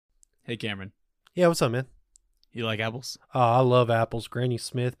Hey, Cameron. Yeah, what's up, man? You like apples? Oh, I love apples. Granny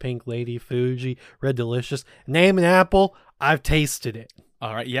Smith, Pink Lady, Fuji, Red Delicious. Name an apple, I've tasted it.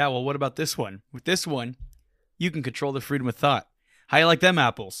 All right. Yeah. Well, what about this one? With this one, you can control the freedom of thought. How you like them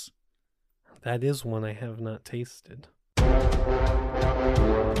apples? That is one I have not tasted.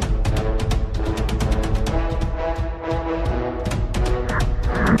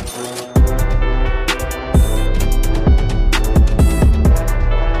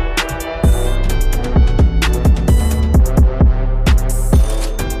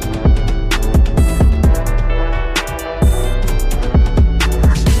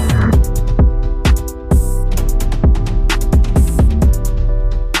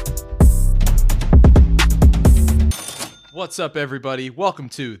 What's up, everybody? Welcome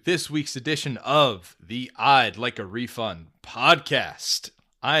to this week's edition of the I'd Like a Refund podcast.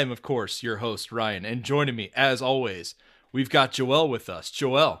 I am, of course, your host, Ryan, and joining me, as always, we've got Joel with us.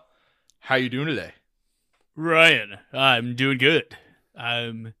 Joel, how you doing today? Ryan, I'm doing good.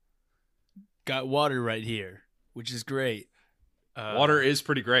 Got water right here, which is great. Water is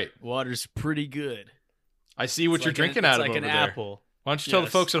pretty great. Water's pretty good. I see what you're drinking out of over there. It's like an apple. Why don't you tell the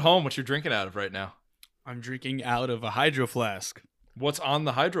folks at home what you're drinking out of right now? I'm drinking out of a hydro flask. What's on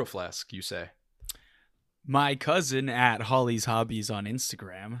the hydro flask, you say? My cousin at Holly's Hobbies on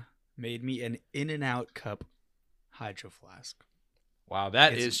Instagram made me an In-N-Out cup hydro flask. Wow,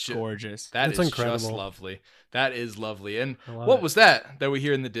 that It's is gorgeous. That's incredible. just lovely. That is lovely. And I love what it. was that we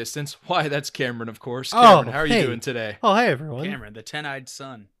hear in the distance? Why, that's Cameron, of course. Oh, Cameron, how are hey. you doing today? Oh, hey, everyone. Cameron, the 10-eyed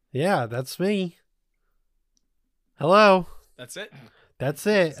sun. Yeah, that's me. Hello. That's it. That's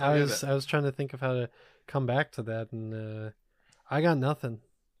it. So good. I was trying to think of how to come back to that, and I got nothing.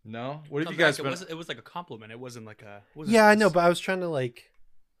 No? What have Come you guys back, been... It was like a compliment. It wasn't like a... Yeah, I know, but I was trying to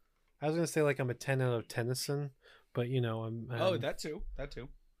I was going to say I'm a 10 out of Tennyson, but I'm... Oh, that too.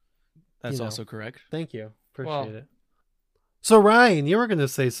 That's know. also correct. Thank you. Appreciate Well- it. So, Ryan, you were going to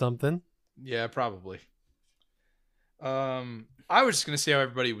say something. Yeah, probably. I was just gonna see how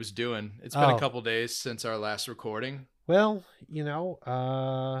everybody was doing. It's been Oh. a couple days since our last recording. Well,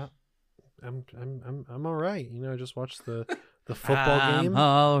 I'm all right. I just watched the football game.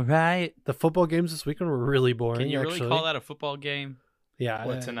 All right. The football games this weekend were really boring. Can you really actually. call that a football game? Yeah.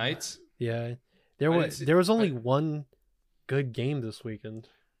 What, tonight's? Yeah. I didn't see- There was only one good game this weekend.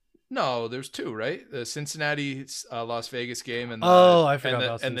 No, there's two, right? The Cincinnati Las Vegas game and the I forgot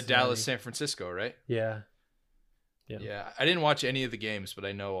about and the Cincinnati. Dallas San Francisco, right? Yeah. Yeah. I didn't watch any of the games, but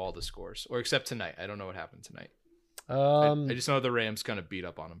I know all the scores, or except tonight. I don't know what happened tonight. I just know the Rams kind of beat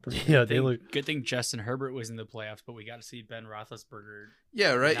up on them. Yeah, they look. Good thing Justin Herbert was in the playoffs, but we got to see Ben Roethlisberger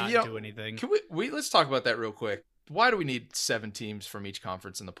Yeah, right. not do anything. Can we let's talk about that real quick. Why do we need 7 teams from each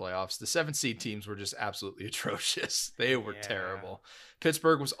conference in the playoffs? The 7 seed teams were just absolutely atrocious. They were Yeah. terrible.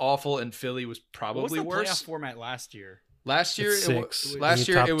 Pittsburgh was awful, and Philly was What was probably the worse. playoff format last year? Last year, It's six. last And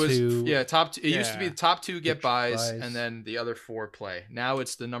year top it was two- top. It used to be Yeah. the top 2 get Get buys, buys. and then the other 4 play. Now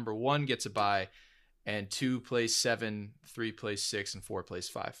it's the number 1 gets a bye, and 2 plays 7, 3 plays 6, and 4 plays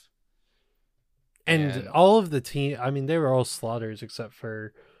 5. And all of the team, they were all slaughters except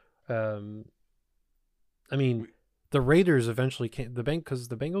for, the Raiders eventually came. Because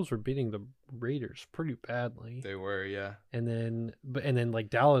the Bengals were beating the Raiders pretty badly. They were, yeah. And then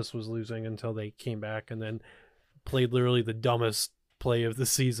Dallas was losing until they came back and then played literally the dumbest play of the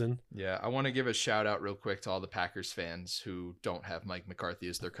season. Yeah, I want to give a shout out real quick to all the Packers fans who don't have Mike McCarthy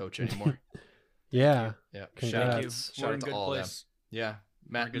as their coach anymore. Yeah. Yeah, Congrats. shout out to all of them. Yeah,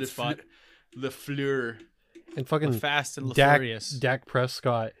 Matt good spot. LaFleur. And fucking Fast and Dak, Furious. Dak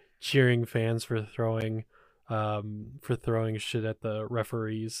Prescott cheering fans for throwing shit at the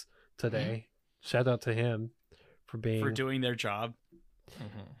referees today. Shout out to him for doing their job.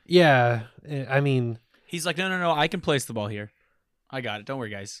 Yeah, He's like, no, I can place the ball here. I got it. Don't worry,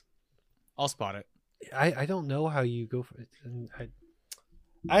 guys. I'll spot it. I don't know how you go for it.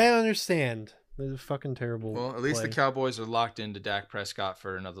 I understand. It's fucking terrible. Well, at least play. the Cowboys are locked into Dak Prescott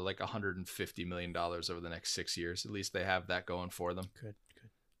for another $150 million over the next 6 years. At least they have that going for them. Good.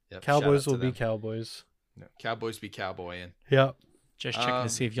 Yep, Cowboys shout out will to be them. Cowboys. No, Cowboys be cowboying. Yep. Just checking to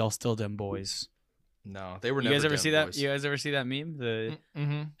see if y'all still them boys. No, they were You never. guys ever them see that? boys. You guys ever see that meme? The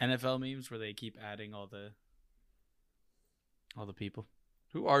Mm-hmm. NFL memes where they keep adding all the people.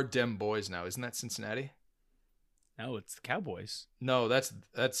 Who are dem boys now? Isn't that Cincinnati? No, it's the Cowboys. No, that's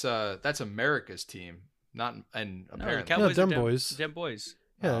America's team. Not and No, the apparently. Cowboys Dem are boys. Dem boys.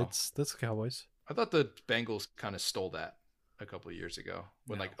 Yeah, Oh. that's the Cowboys. I thought the Bengals kind of stole that a couple of years ago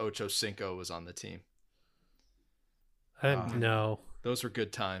when No. Ocho Cinco was on the team. No. Those were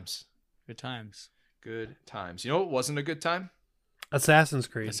good times. Good times. Good times. You know what wasn't a good time? Assassin's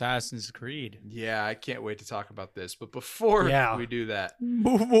Creed. Assassin's Creed. Yeah, I can't wait to talk about this. But before Yeah. we do that,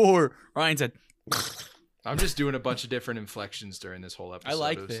 More. Ryan said, I'm just doing a bunch of different inflections during this whole episode. I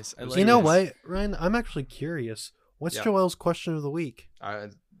like It was- this. I it was like You know good. this. what, Ryan? I'm actually curious. What's Yeah. Joel's question of the week?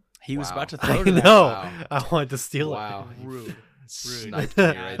 He was Wow. about to I throw to that. know. Wow. I wanted to steal Wow. it. Rude. Rude. Sniped me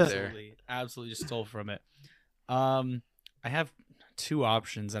right there. Absolutely just stole from it. I have two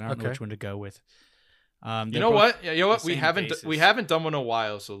options, and I don't know Okay. which one to go with. You They're know both- what? Yeah, you know what? the We same haven't basis. we haven't done one in a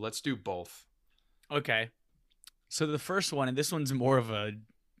while, so let's do both. Okay. So the first one, and this one's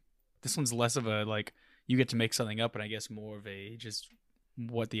less of a like you get to make something up, and I guess more of a just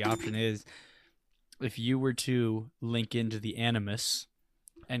what the option is. If you were to link into the Animus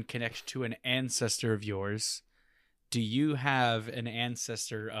and connect to an ancestor of yours, do you have an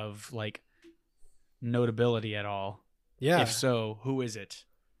ancestor of like notability at all? Yeah. If so, who is it?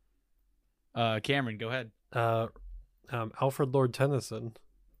 Cameron, go ahead. Alfred Lord Tennyson.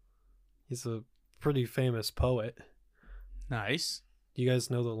 He's a pretty famous poet. Nice. You guys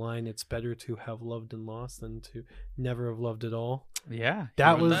know the line, "It's better to have loved and lost than to never have loved at all." Yeah.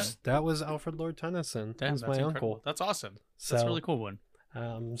 That you wrote was Alfred Lord Tennyson. Damn, That was that's my incredible. uncle. That's awesome. So, That's a really cool one.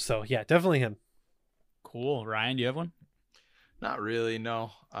 So yeah, definitely him. Cool. Ryan, do you have one? Not really,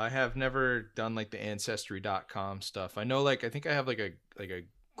 no. I have never done like the ancestry.com stuff. I know I think I have like a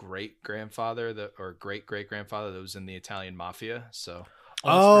great grandfather or great great grandfather that was in the Italian mafia. So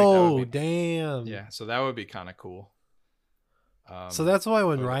Oh, that would be- damn. yeah, so that would be kind of cool. So that's why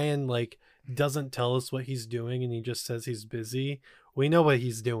when okay. Ryan like doesn't tell us what he's doing and he just says he's busy, we know what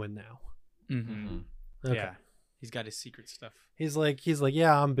he's doing now. Mm-hmm. Okay. Yeah. He's got his secret stuff. He's like,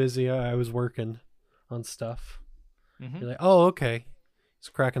 yeah, I'm busy. I was working on stuff. Mhm. You're like, oh, okay. He's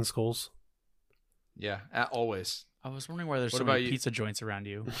cracking skulls. Yeah, always. I was wondering why there's What so about many you? pizza joints around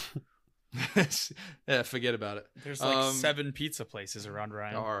you. Yeah, forget about it. There's like 7 Um, pizza places around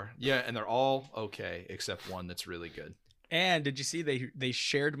Ryan. and they're all okay except one that's really good. And did you see they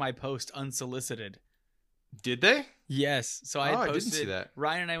shared my post unsolicited? Did they? Yes. So I Oh, I posted. didn't see that.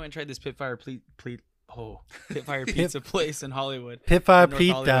 Ryan and I went and tried this Pitfire Pizza place in Hollywood. Pitfire in North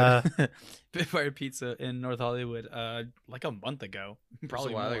Pizza. Hollywood. Pitfire Pizza in North Hollywood. Like a month ago,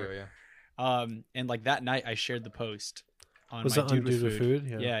 probably a while more. ago, yeah. And like that night, I shared the post on Was my it Dude on with Dude with Food.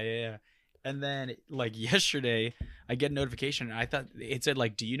 Food? Yeah. And then like yesterday, I get a notification, and I thought it said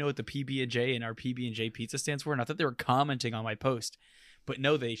like, "Do you know what the PB&J and our PB&J pizza stands for?" And I thought they were commenting on my post, but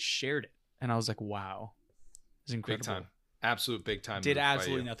no, they shared it, and I was like, "Wow, it's Big incredible." time. Absolute big time. Did move by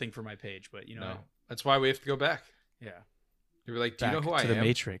absolutely you. nothing for my page, but you know, No. That's why we have to go back. yeah. You were like, "Do you know Back who I to the am?"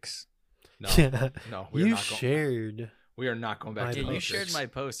 Matrix. No. Yeah. No, we are You not going. shared. We are not going back My to Yeah, the you Matrix. shared my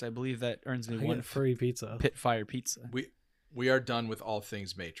post. I believe that earns me I one get free pizza. Pitfire Pizza. We are done with all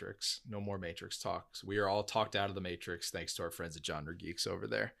things Matrix. No more Matrix talks. We are all talked out of the Matrix thanks to our friends at Genre Geeks over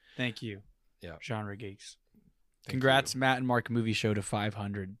there. Thank you. Yeah. Genre Geeks. Thank Congrats, you. Matt and Mark Movie Show to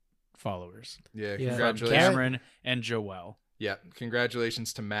 500 followers. Yeah, Yeah. congratulations. Cameron and Joelle. Yeah,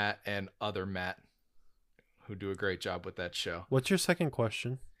 congratulations to Matt and other Matt who do a great job with that show. What's your second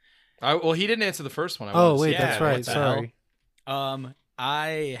question? Well, he didn't answer the first one. I Oh, wanted to wait, see yeah, that's that. right. what the hell? Sorry.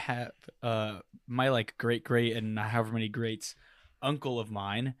 I have my like great and however many greats uncle of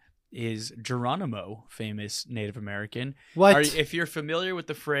mine is Geronimo, famous Native American. What? If you're familiar with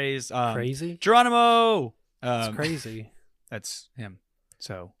the phrase Crazy? Geronimo, It's crazy. that's him.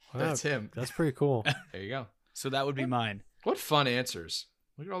 So Wow, That's him. That's pretty cool. There you go. that would be mine. What fun answers.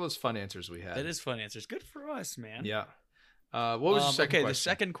 Look at all those fun answers we had. That is fun answers. Good for us, man. Yeah. What was your second okay, question? the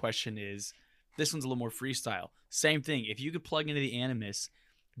second question is this one's a little more freestyle. Same thing. If you could plug into the Animus,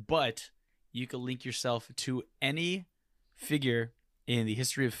 but you could link yourself to any figure in the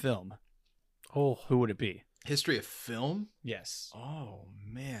history of film, Oh, who would it be? History of film? Yes. Oh,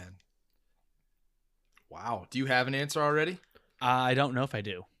 man. Wow. Do you have an answer already? I don't know if I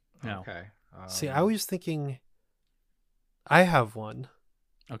do. No. Okay. see, I was thinking I have one.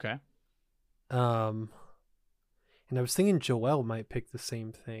 Okay. And I was thinking Joel might pick the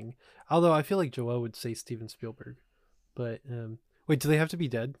same thing. Although I feel like Joel would say Steven Spielberg. But wait, do they have to be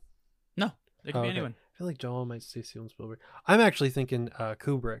dead? No, it could Oh, be okay. anyone. I feel like Joel might say Steven Spielberg. I'm actually thinking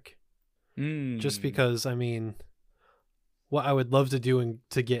Kubrick. Just because, I mean, what I would love to do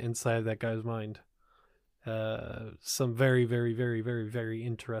to get inside that guy's mind. Some very, very, very, very, very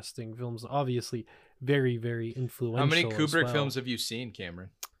interesting films. Obviously, very, very influential. How many as Kubrick well. films have you seen, Cameron?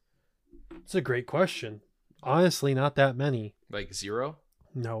 It's a great question. Honestly, not that many. Like 0?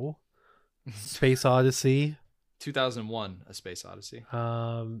 No. Space Odyssey. 2001, A Space Odyssey. Yeah,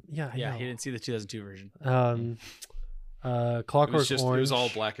 I Yeah, know. he didn't see the 2002 version. It Clockwork was just, Orange. it was all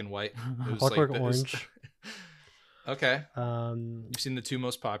black and white. It was Clockwork like, it was- Orange. Okay. Um, You've seen the two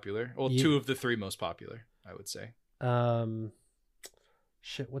most popular. Well, Ye- two of the three most popular, I would say.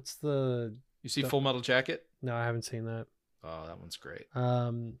 shit. What's the? You see Full Metal Jacket? No, I haven't seen that. Oh, that one's great.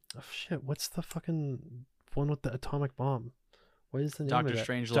 Oh, shit. What's the fucking one with the atomic bomb? What is the name Doctor of that?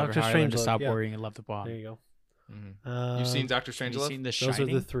 Strangelove. Doctor Or How I Learned to Strangelove, Stop yeah. Worrying and Love the Bomb. There you go. Mm-hmm. You've seen Doctor Have you Strangelove? seen The Those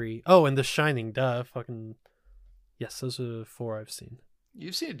Shining? are the 3. Oh, and The Shining. Duh. Fucking. Yes, those are the 4 I've seen.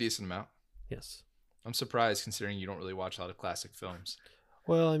 You've seen a decent amount. Yes. I'm surprised considering you don't really watch a lot of classic films.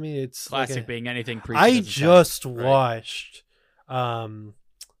 Well, I mean, it's Classic like being anything pre. I just right? watched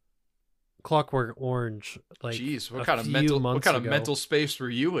Clockwork Orange. Like, Jeez, what a kind of few mental months what kind ago. of mental space were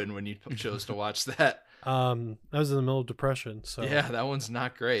you in when you chose to watch that? I was in the middle of depression, so Yeah, that one's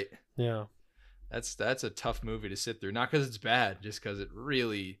not great. yeah. That's a tough movie to sit through. Not because it's bad, just because it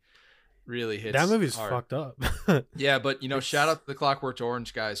really hits. That movie's hard. fucked up. Yeah, but shout out to the Clockwork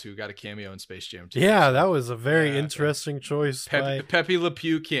Orange guys who got a cameo in Space Jam 2. Yeah, that was a very Yeah. interesting choice. by... Pepe Le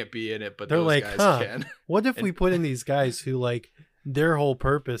Pew can't be in it, but They're those like, guys huh, can. what if we put in these guys who, like, their whole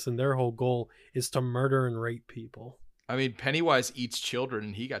purpose and their whole goal is to murder and rape people? I mean, Pennywise eats children,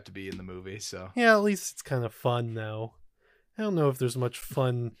 and he got to be in the movie, so. Yeah, at least it's kind of fun now. I don't know if there's much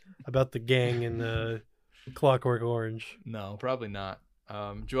fun about the gang in Clockwork Orange. No, probably not.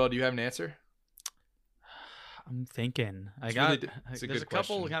 Joel, do you have an answer? I'm thinking. It's There's a a good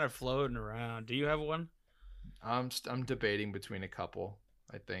couple question. kind of floating around. Do you have one? I'm debating between a couple,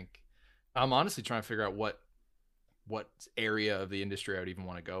 I think. I'm honestly trying to figure out what area of the industry I would even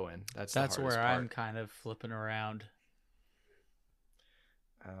want to go in. That's where part. I'm kind of flipping around.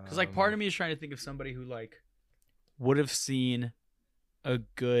 Because like part of me is trying to think of somebody who like would have seen a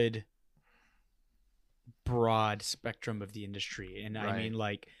good broad spectrum of the industry, and I Right. mean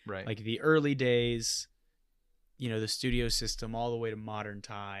like right. like the early days, the studio system all the way to modern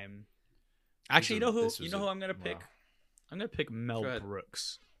time. Actually, you know who I'm gonna pick? wow. I'm gonna pick Mel Go ahead.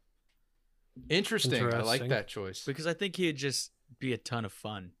 Brooks Interesting. I like Interesting. that choice. because I think he'd just be a ton of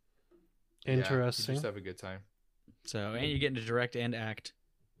fun. Yeah, you Interesting. just have a good time. So and you get to direct and act.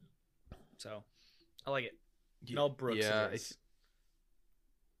 So I like it. Mel Brooks. Yeah. it is.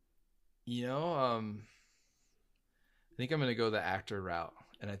 I think I'm gonna go the actor route,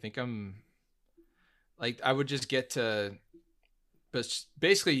 and I think I would just get to, but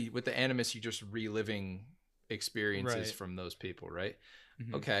basically with the Animus, you're just reliving experiences Right. from those people, right?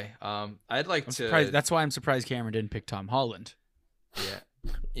 Mhm. Okay. I'd like I'm to. surprised. That's why I'm surprised Cameron didn't pick Tom Holland. Yeah.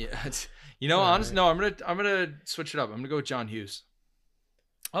 Yeah. All Honestly, right. no. I'm gonna switch it up. I'm gonna go with John Hughes.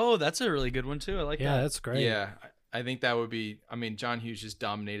 Oh, that's a really good one too. I like Yeah, that. that's great. Yeah, I think that would be. I mean, John Hughes just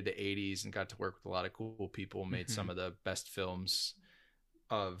dominated the '80s and got to work with a lot of cool people. Made some of the best films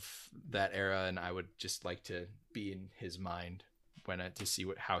of that era, and I would just like to be in his mind to see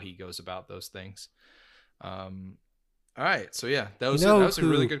how he goes about those things. All right, so yeah, that was a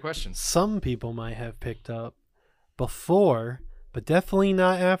really good question. Some people might have picked up before, but definitely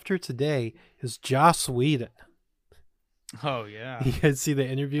not after today, is Joss Whedon. Oh yeah. You guys see the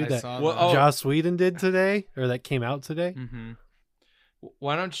interview I that saw Well, that. oh. Joss Whedon did today, or that came out today? Mm-hmm.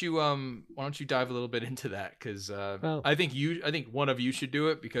 Why don't you dive a little bit into that? Because Well- I think one of you should do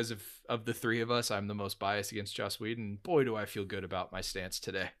it because of the three of us, I'm the most biased against Joss Whedon. Boy, do I feel good about my stance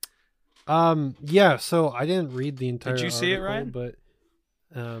today. Yeah. So I didn't read the entire. you see it, article, Ryan?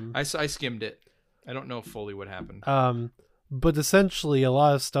 But I skimmed it. I don't know fully what happened. but essentially a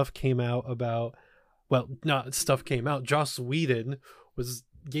lot of stuff came out about. Well, not stuff came out. Joss Whedon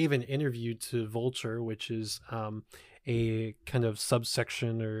gave an interview to Vulture, which is a kind of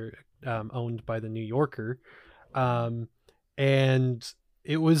subsection or owned by the New Yorker, and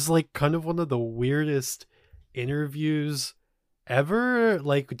it was like kind of one of the weirdest interviews ever,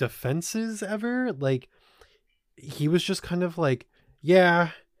 like defenses ever. Like he was just kind of like,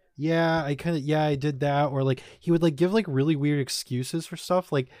 I did that, or like he would like give like really weird excuses for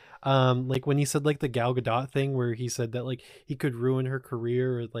stuff, like when he said like the Gal Gadot thing where he said that like he could ruin her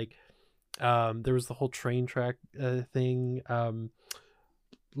career, or like there was the whole train track thing,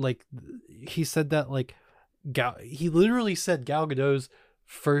 like he said that like he literally said Gal Gadot's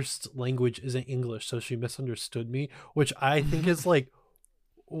first language isn't English, so she misunderstood me, which I think is like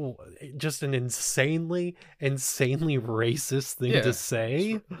just an insanely racist thing to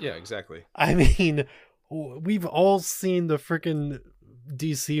say. Yeah, exactly. I mean, we've all seen the freaking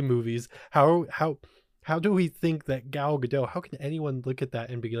DC movies. How do we think that Gal Gadot, how can anyone look at that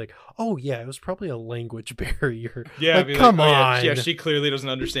and be like, oh yeah, it was probably a language barrier? Yeah, like, come on. Yeah, she clearly doesn't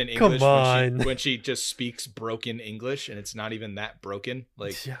understand Come English on. when she just speaks broken English, and it's not even that broken.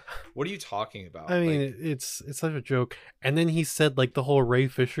 Like, Yeah. what are you talking about? I mean, Like, it's such a joke. And then he said like the whole Ray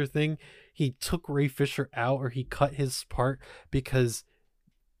Fisher thing. he took Ray Fisher out, or he cut his part because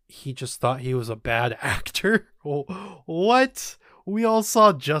he just thought he was a bad actor. What? We all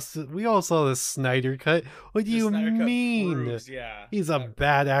saw the Snyder cut. What do The you Snyder Cut mean? proves, yeah. He's a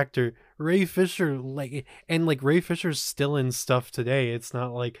bad actor. Ray Fisher, Ray Fisher's still in stuff today. It's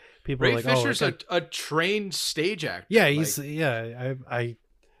not like people Ray are like, Fisher's oh, it's a trained stage actor. yeah, he's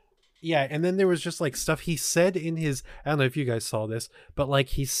yeah, and then there was just like stuff he said in his, I don't know if you guys saw this, but like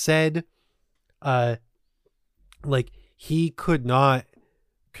he said like he could not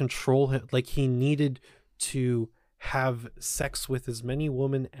control him, like he needed to have sex with as many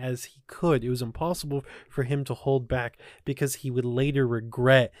women as he could. It was impossible for him to hold back because he would later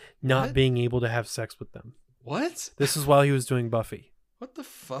regret not being able to have sex with them. What? This is while he was doing Buffy. What the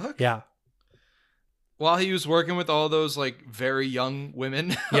fuck? Yeah. While he was working with all those like very young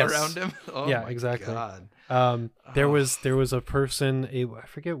women around him. Oh yeah, my exactly. God. There was a person, I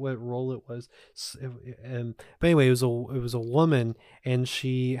forget what role it was, but anyway, it was a woman, and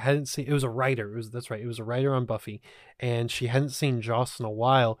she hadn't seen. It was a writer. It was a writer on Buffy, and she hadn't seen Joss in a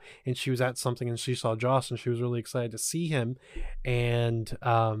while, and she was at something, and she saw Joss, and she was really excited to see him, and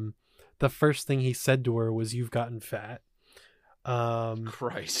the first thing he said to her was, "You've gotten fat."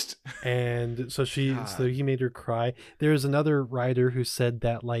 Christ. And so he made her cry. There was another writer who said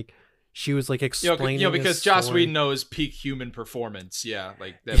that like she was like explaining, because Joss Whedon knows peak human performance. Yeah,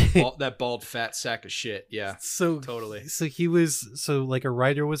 like that bald fat sack of shit. Yeah, so totally. So like a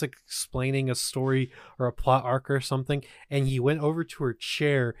writer was explaining a story or a plot arc or something, and he went over to her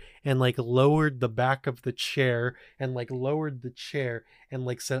chair and like lowered the back of the chair and like lowered the chair and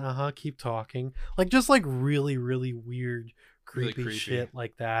like said, keep talking, like just like really really weird, creepy shit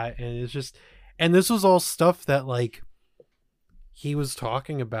like that. And it's just, and this was all stuff that like he was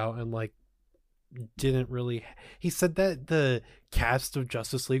talking about, and like didn't really, he said that the cast of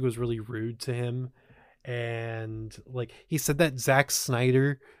Justice League was really rude to him, and like he said that Zack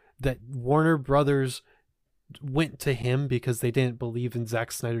Snyder, that Warner Brothers went to him because they didn't believe in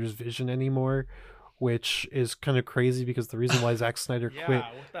Zack Snyder's vision anymore, which is kind of crazy because the reason why Zack Snyder quit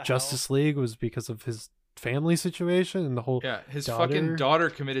Justice League was because of his family situation and the whole his fucking daughter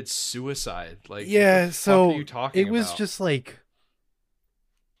committed suicide. Like, yeah, what the so fuck are you talking it was about? just like,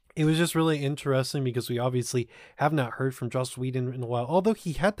 it was just really interesting because we obviously have not heard from Joss Whedon in a while, although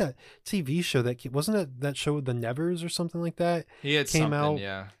he had that TV show that wasn't it that show The Nevers or something like that. He had came out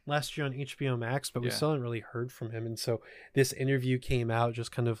last year on HBO Max, but we still haven't really heard from him. And so this interview came out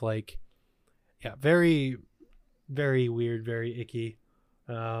just kind of like, very, very weird, very icky.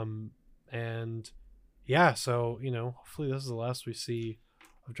 And yeah, so, hopefully this is the last we see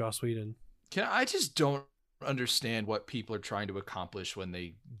of Joss Whedon. I just don't understand what people are trying to accomplish when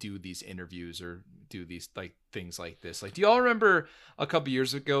they do these interviews or do these like things like this. Like, do y'all remember a couple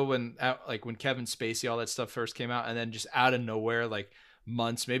years ago when Kevin Spacey, all that stuff first came out, and then just out of nowhere, like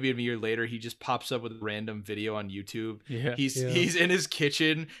months, maybe a year later, he just pops up with a random video on YouTube. Yeah. He's in his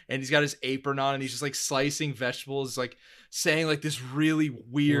kitchen and he's got his apron on and he's just like slicing vegetables, like saying like this really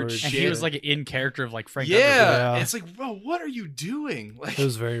weird shit. And he was like in character of like Frank. Yeah. And it's like, bro, what are you doing? Like, it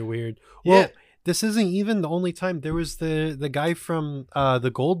was very weird. Well, this isn't even the only time. There was the guy from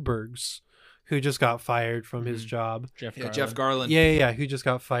the Goldbergs who just got fired from his job. Jeff Garland. Yeah, who just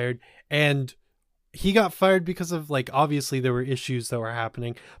got fired. And he got fired because of like, obviously there were issues that were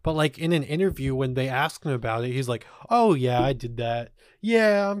happening, but like in an interview when they asked him about it, he's like, oh yeah, I did that.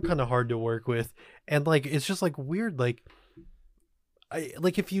 Yeah, I'm kind of hard to work with. And like, it's just like weird. Like,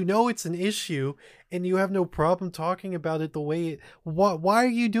 if you know it's an issue and you have no problem talking about it the way why are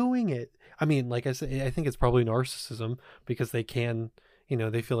you doing it? I mean, like I said, I think it's probably narcissism because they can,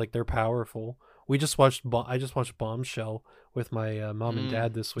 they feel like they're powerful. I just watched Bombshell with my mom and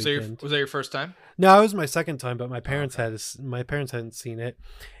dad this weekend. Was that your first time? No, it was my second time, but my parents hadn't seen it,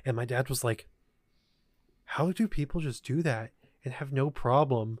 and my dad was like, "How do people just do that and have no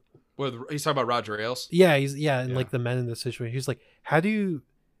problem?" Well, he's talking about Roger Ailes. Yeah, and like the men in the situation. He's like, "How do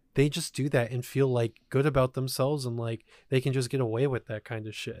they just do that and feel like good about themselves and like they can just get away with that kind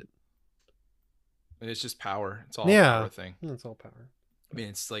of shit?" It's just power. It's all a power thing. It's all power. I mean,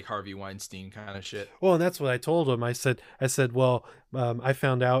 it's like Harvey Weinstein kind of shit. Well, and that's what I told him. I said, well, I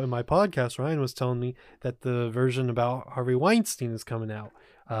found out in my podcast, Ryan was telling me that the version about Harvey Weinstein is coming out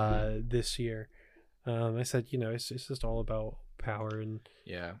this year. I said, it's just all about power and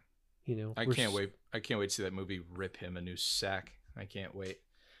I can't wait. I can't wait to see that movie rip him a new sack. I can't wait.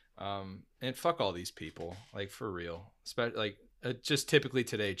 And fuck all these people, like for real. Just typically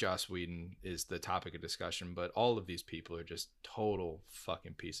today, Joss Whedon is the topic of discussion, but all of these people are just total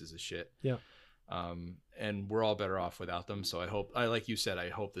fucking pieces of shit. Yeah. And we're all better off without them. So like you said, I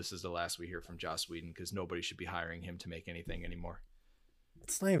hope this is the last we hear from Joss Whedon, because nobody should be hiring him to make anything anymore.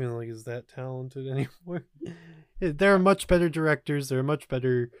 It's not even like he's that talented anymore. There are much better directors. There are much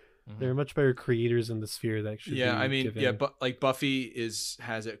better creators in the sphere that should. Yeah, I mean, but like Buffy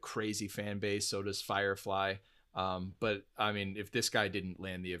has a crazy fan base. So does Firefly. But I mean, if this guy didn't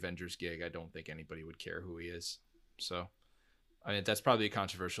land the Avengers gig, I don't think anybody would care who he is. So, I mean, that's probably a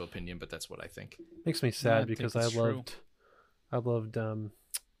controversial opinion, but that's what I think. Makes me sad because I loved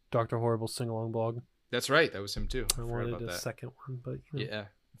Dr. Horrible's sing-along blog. That's right. That was him too. I wanted a second one, but yeah,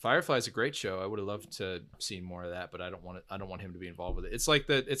 Firefly's a great show. I would have loved to see more of that, but I don't want him to be involved with it. It's like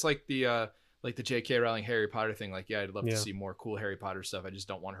the J.K. Rowling Harry Potter thing. Like, yeah, I'd love to see more cool Harry Potter stuff. I just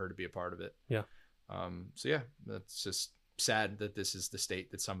don't want her to be a part of it. Yeah. So yeah, that's just sad that this is the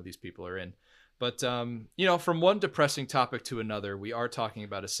state that some of these people are in. But from one depressing topic to another, we are talking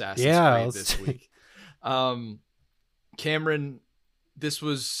about Assassin's Creed this week. Cameron, this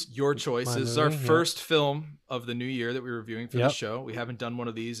was your choice. This is our first film of the new year that we're reviewing for the show. We haven't done one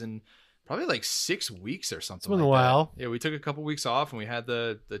of these in probably like 6 weeks or something. It's been a while. Yeah, we took a couple weeks off, and we had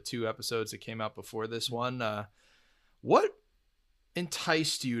the 2 episodes that came out before this one. What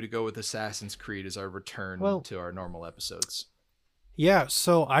enticed you to go with Assassin's Creed as our return to our normal episodes? Yeah,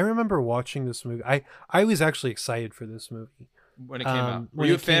 so I remember watching this movie. I was actually excited for this movie when it came out. Were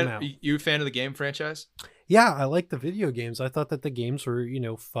you a fan? You a fan of the game franchise? Yeah, I liked the video games. I thought that the games were,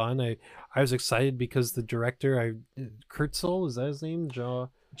 fun. I was excited because the director, Kurtzel, is that his name?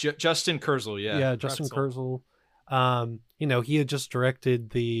 Justin Kurzel, yeah. Yeah, Justin Kurzel. He had just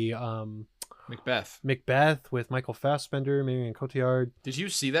directed the Macbeth with Michael Fassbender, Marion Cotillard. Did you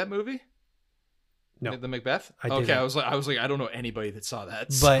see that movie? No. The Macbeth? I didn't. I was like, I don't know anybody that saw that.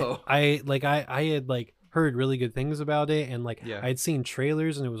 But so. I had heard really good things about it, and I had seen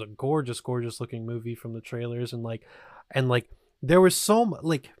trailers, and it was a gorgeous looking movie from the trailers, and there was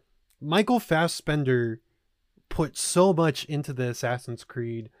Michael Fassbender put so much into the Assassin's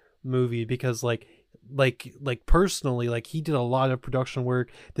Creed movie because personally, he did a lot of production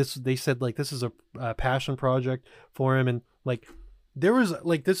work. They said this is a passion project for him, and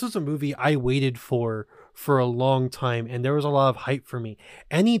this was a movie I waited for a long time, and there was a lot of hype for me.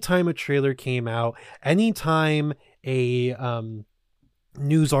 Anytime a trailer came out, anytime a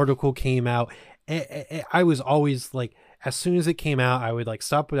news article came out, I was always as soon as it came out, I would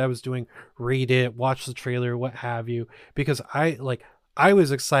stop what I was doing, read it, watch the trailer, what have you, because I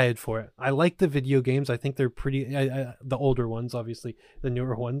was excited for it. I like the video games. I think they're pretty. The older ones, obviously, the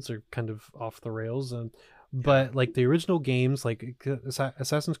newer ones are kind of off the rails. But the original games,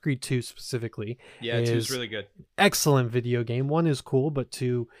 Assassin's Creed 2 specifically, 2 is really good. Excellent video game. 1 is cool, but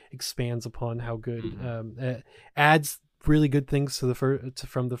 2 expands upon how good, adds really good things to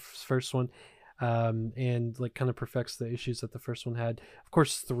from the first one, and kind of perfects the issues that the first one had. Of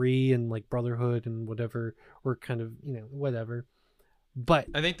course, 3 and Brotherhood and whatever were kind of whatever. But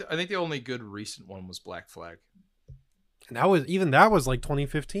I think the only good recent one was Black Flag. And that was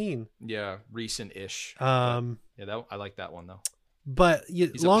 2015. Yeah, recent-ish. I like that one though. But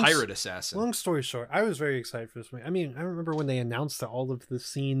he's a pirate assassin. Long story short, I was very excited for this movie. I mean, I remember when they announced that all of the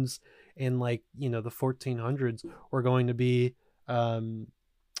scenes in the 1400s were going to be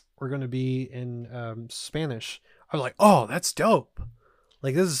in Spanish. I was like, oh, that's dope.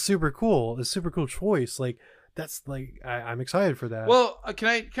 This is super cool. It's a super cool choice. That's I'm excited for that. Well, can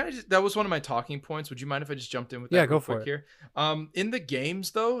I just, that was one of my talking points. Would you mind if I just jumped in with that? Yeah, go for it. Here. In the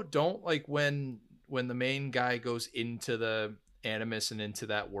games though, don't when the main guy goes into the Animus and into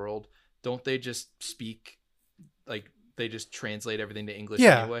that world, don't they just speak they just translate everything to English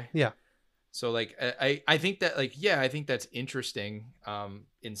anyway? Yeah. So I think that I think that's interesting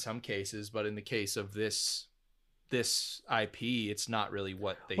in some cases, but in the case of this IP, it's not really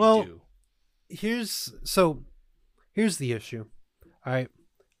what they do. Here's the issue. All right,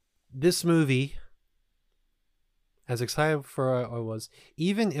 this movie, as excited for I was,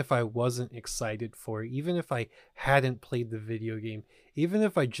 even if I wasn't excited for it, even if I hadn't played the video game, even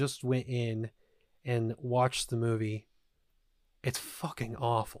if I just went in and watched the movie, it's fucking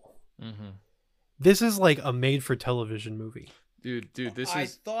awful. Mm-hmm. This is a made-for-television movie. Dude, I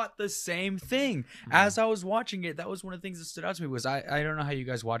thought the same thing as I was watching it. That was one of the things that stood out to me was I don't know how you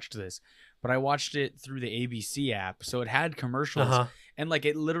guys watched this, but I watched it through the ABC app, so it had commercials, and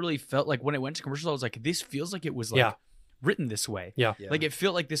it literally felt like when it went to commercials, I was like, this feels like it was written this way. Yeah. It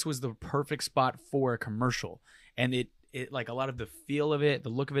felt like this was the perfect spot for a commercial, and it a lot of the feel of it, the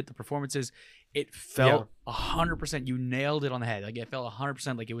look of it, the performances, it felt 100%. You nailed it on the head. It felt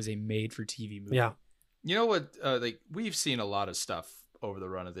 100% like it was a made-for-TV movie. Yeah. You know what? We've seen a lot of stuff over the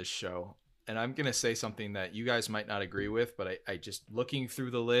run of this show, and I'm gonna say something that you guys might not agree with, but I just looking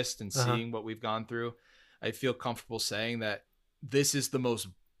through the list and seeing what we've gone through, I feel comfortable saying that this is the most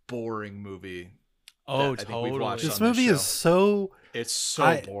boring movie. Oh, I think we've watched This on movie show. is so. It's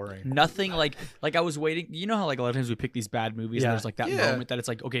so boring. Nothing like I was waiting. You know how like a lot of times we pick these bad movies and there's like that moment that it's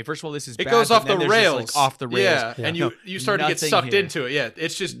like, okay, first of all, this is it bad, goes off the then rails, just, like, off the rails. and you start to get sucked into it. Yeah, it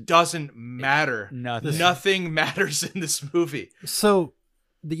just doesn't matter. Nothing matters in this movie. So,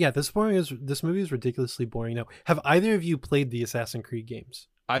 this movie is ridiculously boring. Now, have either of you played the Assassin's Creed games?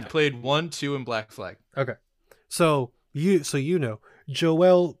 I've played 1, 2, and Black Flag. Okay, so you know,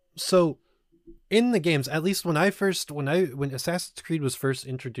 Joel. So in the games, at least when Assassin's Creed was first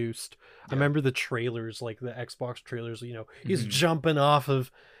introduced, I remember the trailers, like the Xbox trailers. You know, he's jumping off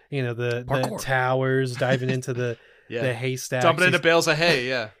of the towers, diving into the haystacks, dumping into bales of hay.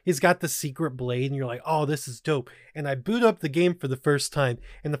 Yeah, he's got the secret blade, and you're like, oh, this is dope. And I boot up the game for the first time,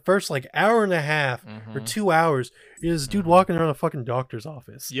 and the first like hour and a half or 2 hours is dude walking around a fucking doctor's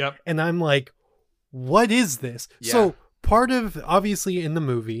office. Yep, and I'm like, what is this? Yeah. So part of, obviously, in the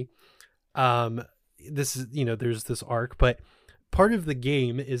movie, this is, there's this arc, but part of the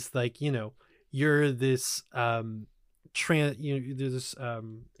game is like, you're this there's this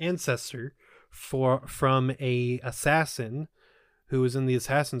ancestor from a assassin who was in the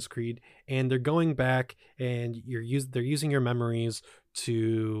Assassin's Creed, and they're going back and they're using your memories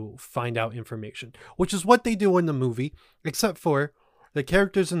to find out information, which is what they do in the movie, except for the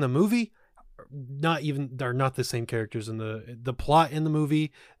characters in the movie they're not the same characters in the plot in the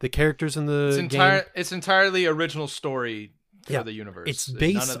movie. The characters in the game, it's entirely original story for the universe. It's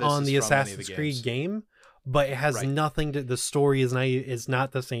based on the Assassin's Creed game, but it has nothing to, the story is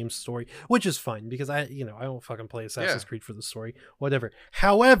not the same story, which is fine because I don't fucking play Assassin's Creed for the story, whatever.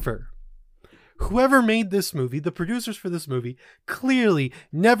 However, whoever made this movie, the producers for this movie, clearly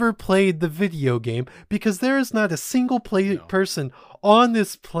never played the video game, because there is not a single person on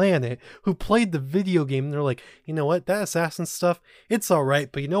this planet who played the video game and they're like, you know what, that assassin stuff, it's all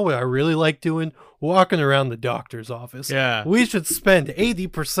right, but you know what I really like doing? Walking around the doctor's office. Yeah. We should spend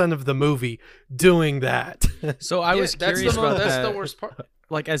 80% of the movie doing that. So I was curious about that. That's the worst part.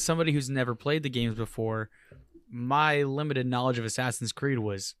 Like, as somebody who's never played the games before, my limited knowledge of Assassin's Creed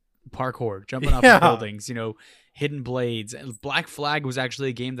was parkour, jumping off of buildings, hidden blades. And Black Flag was actually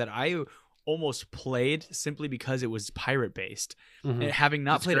a game that I almost played simply because it was pirate based. And having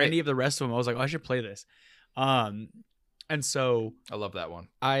not played any of the rest of them, I was like, oh, I should play this. And so I love that one.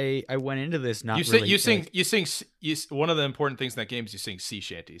 I went into this not you sing one of the important things in that game is you sing sea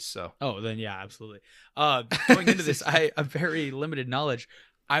shanties. So then yeah, absolutely. Going into this, I have very limited knowledge.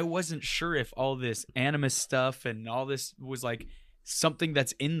 I wasn't sure if all this animus stuff and all this was like something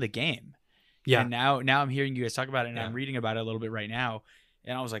that's in the game. Yeah. And now I'm hearing you guys talk about it, and I'm reading about it a little bit right now,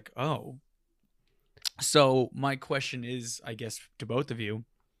 and I was like, oh. So my question is, I guess, to both of you,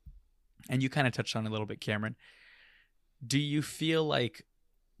 and you kind of touched on it a little bit, Cameron. Do you feel like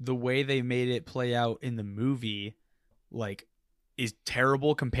the way they made it play out in the movie, like, is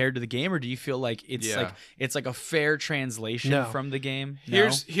terrible compared to the game, or do you feel like it's like a fair translation from the game? No?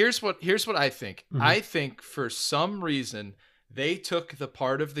 Here's what I think. I think for some reason they took the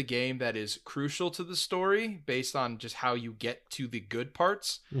part of the game that is crucial to the story based on just how you get to the good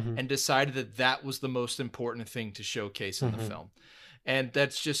parts and decided that was the most important thing to showcase in the film. And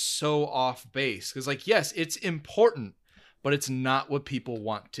that's just so off base, because like, yes, it's important, but it's not what people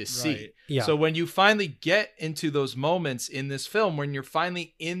want to see. Right. Yeah. So when you finally get into those moments in this film, when you're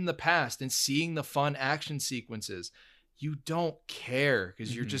finally in the past and seeing the fun action sequences, you don't care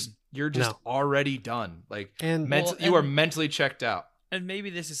because you're just already done. Like, you are mentally checked out. And maybe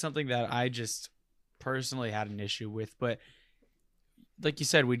this is something that I just personally had an issue with, but like you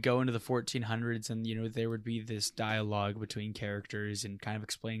said, we'd go into the 1400s and, there would be this dialogue between characters and kind of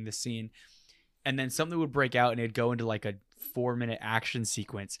explaining the scene. And then something would break out and it'd go into like a 4-minute action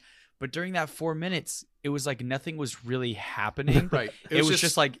sequence. But during that 4 minutes, it was like nothing was really happening. Right. It was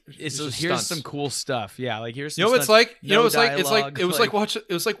just like, here's stunts. Some cool stuff. Yeah. Like, here's some it's like, it was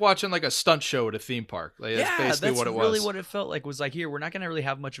like watching like a stunt show at a theme park. Like, that's basically what it was. Really what it felt like was like, here, we're not going to really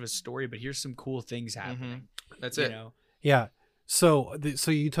have much of a story, but here's some cool things happening. That's it. Yeah. So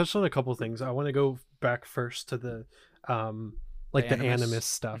you touched on a couple things. I want to go back first to the animus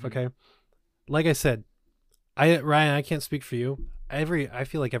stuff. Okay. Like I said, Ryan, I can't speak for you. I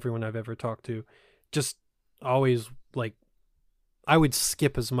feel like everyone I've ever talked to just always, like, I would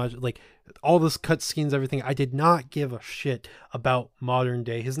skip as much, like, all this cutscenes, everything. I did not give a shit about modern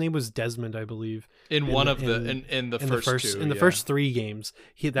day. His name was Desmond, I believe. In the first 3 games.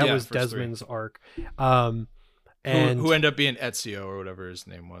 That was Desmond's arc. and who ended up being Ezio or whatever his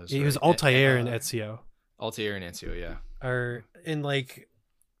name was. he was Altair and Ezio. Altair and Ezio, yeah.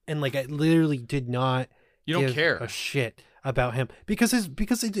 And I literally did not. You don't give care a shit about him because the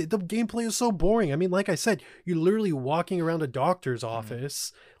gameplay is so boring. I mean, like I said, you're literally walking around a doctor's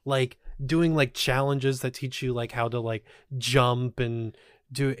office, like doing like challenges that teach you like how to like jump and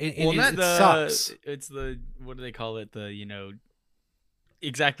do it. It sucks. It's the, what do they call it? The,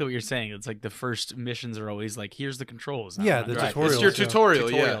 exactly what you're saying. It's like the first missions are always like, here's the controls. Yeah, the tutorials. It's your tutorial.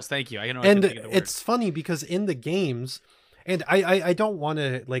 Tutorials. Yeah. Thank you. I know. And it's funny because in the games, and I don't want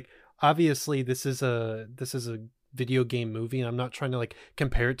to like. Obviously, this is a video game movie, and I'm not trying to like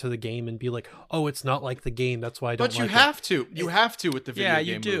compare it to the game and be like, oh, it's not like the game. That's why I don't. But you have to. You have to with the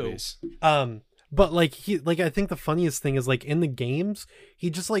video game movies. But like I think the funniest thing is like in the games,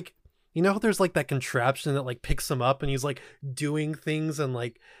 he just like, how there's like that contraption that like picks him up and he's like doing things and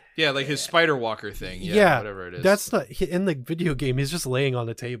like. Yeah, like his spider walker thing. Yeah, whatever it is. That's not in the video game. He's just laying on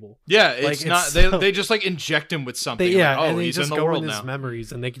the table. Yeah, it's not. They just like inject him with something. And he's just in the world in now. his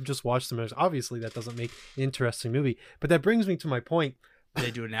memories, and they can just watch the memories. Obviously, that doesn't make an interesting movie. But that brings me to my point. They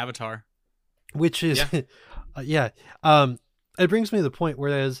do an Avatar, which is, It brings me to the point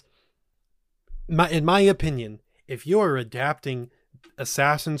whereas, in my opinion, if you are adapting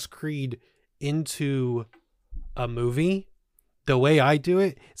Assassin's Creed into a movie, the way I do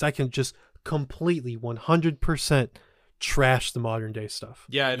it is I can just completely 100% trash the modern day stuff.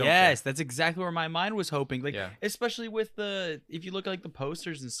 Yeah, I don't yes, care. That's exactly where my mind was hoping. Like, especially with if you look at like the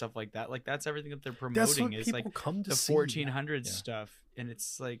posters and stuff like that, like that's everything that they're promoting. That's what is people like come to the see. 1400s stuff, and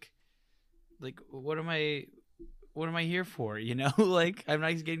it's like what am I here for? Like I'm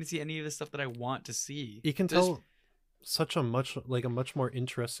not getting to see any of the stuff that I want to see. You can tell such a much more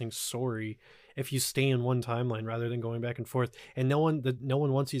interesting story if you stay in one timeline rather than going back and forth, and no one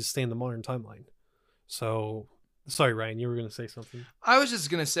wants you to stay in the modern timeline. So sorry, Ryan, you were going to say something. I was just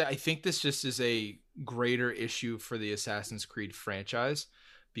going to say I think this just is a greater issue for the Assassin's Creed franchise,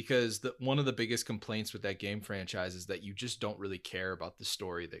 because one of the biggest complaints with that game franchise is that you just don't really care about the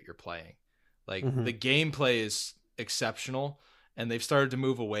story that you're playing. Like the gameplay is exceptional, and they've started to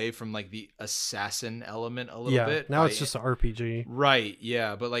move away from like the assassin element a little bit. Now it's just an RPG. Right,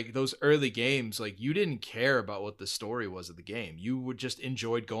 yeah. But like those early games, like you didn't care about what the story was of the game. You would just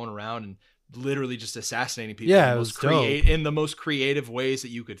enjoyed going around and literally just assassinating people in the most creative ways that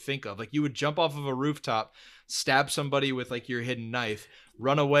you could think of. Like you would jump off of a rooftop, stab somebody with like your hidden knife,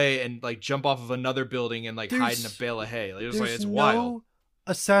 run away and like jump off of another building and like hide in a bale of hay. Like, it's wild.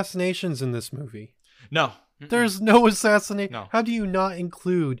 Assassinations in this movie. No. There's no assassination. No. How do you not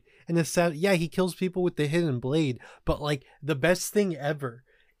include an assassin? Yeah, he kills people with the hidden blade, but like the best thing ever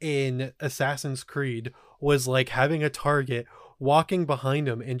in Assassin's Creed was like having a target walking behind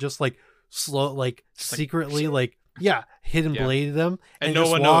him and just like slow, like secretly, hidden blade them and no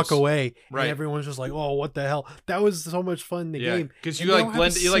just one walk knows. away. Right. And everyone's just like, oh, what the hell? That was so much fun in the game. Because you like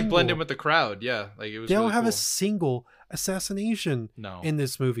blend in with the crowd. Yeah, like it was. They don't really have cool. a single assassination No. in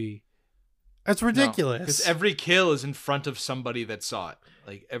this movie. That's ridiculous. Because every kill is in front of somebody that saw it.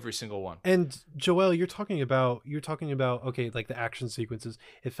 Like every single one. And Joel, you're talking about okay, like the action sequences.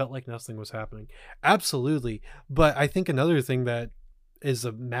 It felt like nothing was happening. Absolutely. But I think another thing that is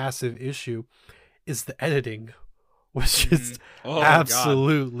a massive issue is the editing, which is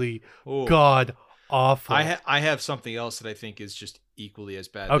absolutely god awful. I have something else that I think is just equally as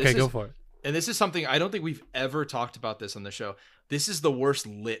bad. Okay, go for it. And this is something I don't think we've ever talked about this on the show. This is the worst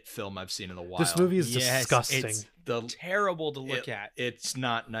lit film I've seen in a while. This movie is disgusting. It's terrible to look at. It's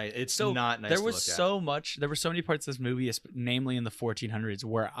not nice. It's not nice there to was look at. There were so many parts of this movie, namely in the 1400s,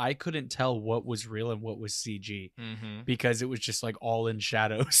 where I couldn't tell what was real and what was CG because it was just like all in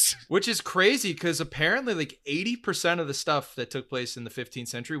shadows. Which is crazy because apparently like 80% of the stuff that took place in the 15th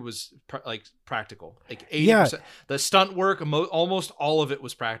century was like practical. Like 80%. Yeah. The stunt work, almost all of it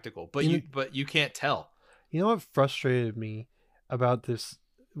was practical, but you can't tell. You know what frustrated me about this?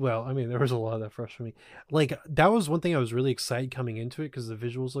 Well, I mean, there was a lot that frustrated me. Like, that was one thing I was really excited coming into it because the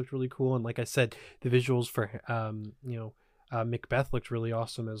visuals looked really cool. And like I said, the visuals for, Macbeth looked really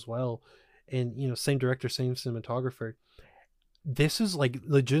awesome as well. And, same director, same cinematographer. This is like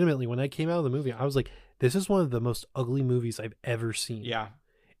legitimately, when I came out of the movie, I was like, this is one of the most ugly movies I've ever seen. Yeah.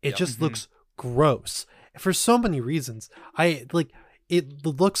 It just looks gross for so many reasons. It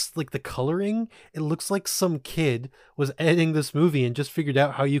looks like the coloring, it looks like some kid was editing this movie and just figured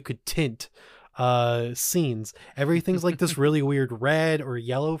out how you could tint scenes. Everything's like this really weird red or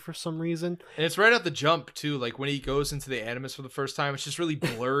yellow for some reason. And it's right at the jump too. Like when he goes into the Animus for the first time, it's just really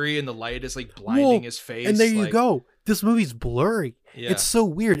blurry and the light is like blinding his face. And there you go. this movie's blurry. Yeah. It's so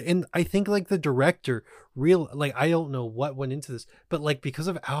weird. And I think like the director I don't know what went into this, but like because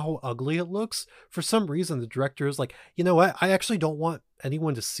of how ugly it looks, for some reason the director is like, you know what? I actually don't want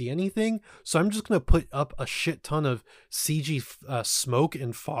anyone to see anything, so I'm just gonna put up a shit ton of CG smoke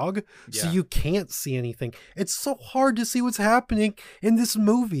and fog, so Yeah. you can't see anything. It's so hard to see what's happening in this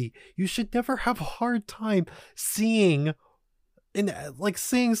movie. You should never have a hard time seeing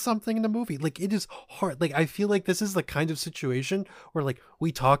seeing something in the movie. Like, it is hard. Like, I feel like this is the kind of situation where like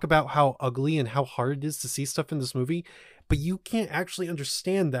we talk about how ugly and how hard it is to see stuff in this movie, but you can't actually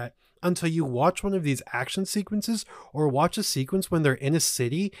understand that until you watch one of these action sequences or watch a sequence when they're in a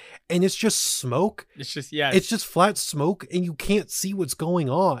city and it's just smoke. It's just, yeah. It's just flat smoke and you can't see what's going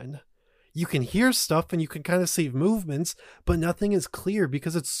on. You can hear stuff and you can kind of see movements, but nothing is clear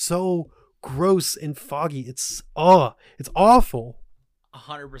because it's so gross and foggy. It's awful.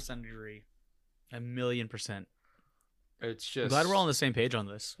 100% agree. 1,000,000%. It's just. I'm glad we're all on the same page on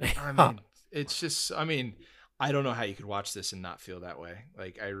this. I mean, it's just. I mean, I don't know how you could watch this and not feel that way.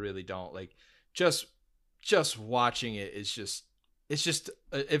 Like, I really don't. Like, just watching it is just. It's just.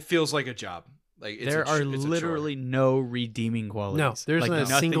 It feels like a job. Like, there are literally no redeeming qualities. No, there's like, not a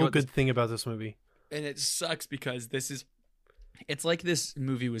nothing single about good thing about this movie. And it sucks because it's like this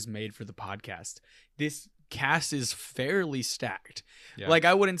movie was made for the podcast. This cast is fairly stacked. Yeah. Like,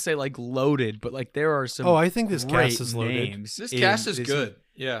 I wouldn't say like loaded, but like there are some. I think this great cast is loaded. names. This in cast is this- good.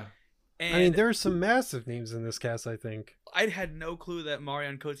 Yeah. And I mean, there are some massive names in this cast, I think. I had no clue that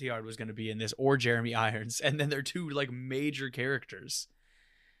Marion Cotillard was going to be in this or Jeremy Irons, and then they're two like major characters.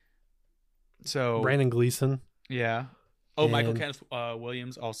 So Brandon Gleeson. yeah. Oh, Michael And- Kenneth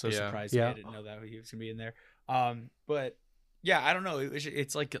Williams also Yeah. surprised me. Yeah. I didn't know that he was gonna be in there. But yeah, I don't know.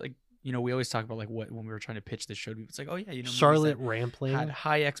 It's like you know, we always talk about like what when we were trying to pitch this show. It's like, oh yeah, you know, movies Charlotte that Rampling. had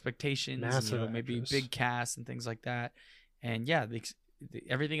high expectations, and, Massive you know, maybe actress. big cast and things like that. And yeah,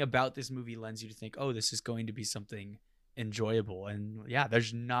 everything about this movie lends you to think, oh, this is going to be something enjoyable. And yeah,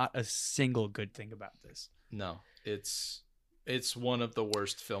 there's not a single good thing about this. No, it's one of the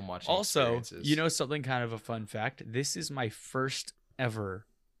worst film watching Also, experiences. you know something kind of a fun fact? This is my first ever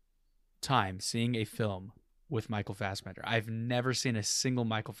time seeing a film with Michael Fassbender. I've never seen a single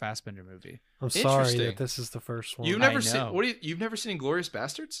Michael Fassbender movie. I'm sorry Interesting. that this is the first one. You've I never seen know. You've never seen Inglourious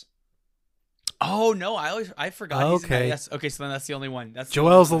Bastards? Oh no, I forgot. He's in that. Okay. Yes. Okay, so then that's the only one. That's the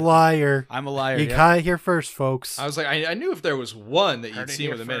Joel's a only one. liar. I'm a liar. You yeah. got it here first, folks. I was like, I knew if there was one that Heard you'd it seen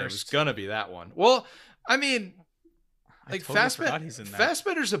here with a minute, it was first. gonna be that one. Well, I mean, I like totally forgot he's in that.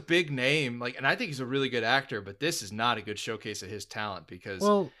 Fassbender's a big name, like, and I think he's a really good actor. But this is not a good showcase of his talent because,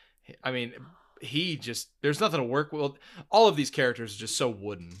 well, I mean, there's nothing to work with. All of these characters are just so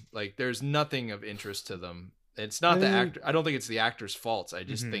wooden. Like, there's nothing of interest to them. It's not the actor. I don't think it's the actor's faults. I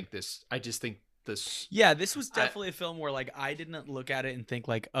just think this. Yeah, this was definitely a film where like I didn't look at it and think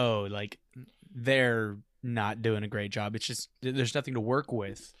like, oh, like they're not doing a great job. It's just there's nothing to work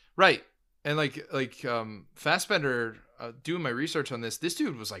with. Right. And like Fassbender, doing my research on this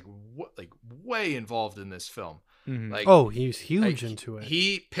dude was like way involved in this film. Mhm. Like, he's huge like, into it.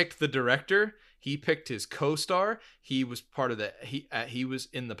 He picked the director. He picked his co-star. He was part of the. He was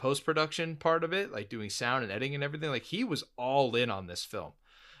in the post-production part of it, like doing sound and editing and everything. Like, he was all in on this film,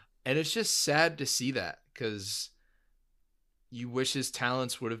 and it's just sad to see that because you wish his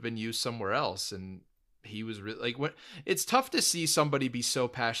talents would have been used somewhere else. And he was really like, when it's tough to see somebody be so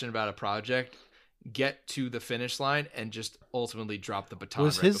passionate about a project, get to the finish line, and just ultimately drop the baton.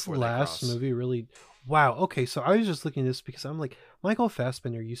 Was right his before they last cross. movie really? Wow. Okay, so I was just looking at this because I'm like, Michael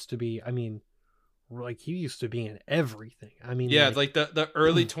Fassbender used to be. I mean, like he used to be in everything. I mean, Yeah, like the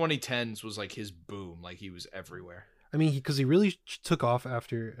early 2010s was like his boom. Like, he was everywhere. I mean, because he really took off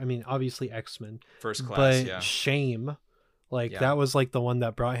after. I mean, obviously X-Men, First class, but yeah. Shame, like Yeah. that was like the one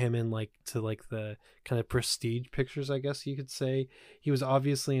that brought him in, like to like the kind of prestige pictures, I guess you could say. He was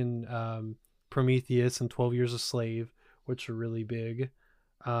obviously in Prometheus and 12 Years a Slave, which are really big.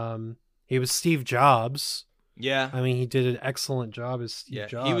 He was Steve Jobs. Yeah. I mean, he did an excellent job as Steve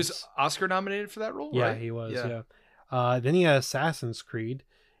Jobs. He was Oscar nominated for that role, Yeah, right? he was. Yeah. Then he had Assassin's Creed,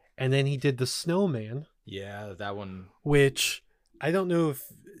 and then he did The Snowman, Yeah, that one. which I don't know if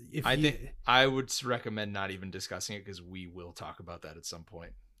I you- think I would recommend not even discussing it because we will talk about that at some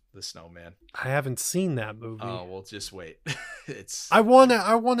point. The Snowman. I haven't seen that movie. Oh, well, just wait. It's. I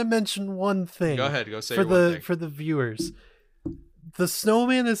wanna mention one thing. Go ahead. Go say for your one thing. for the viewers. The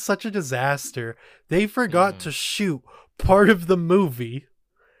Snowman is such a disaster. They forgot to shoot part of the movie,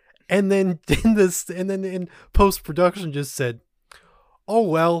 and then in post production just said, "Oh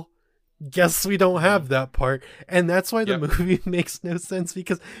well, guess we don't have that part. And that's why the Yep. movie makes no sense,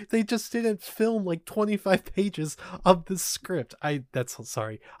 because they just didn't film like 25 pages of the script. That's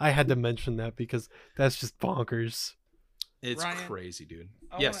sorry. I had to mention that because that's just bonkers. It's Ryan, crazy, dude.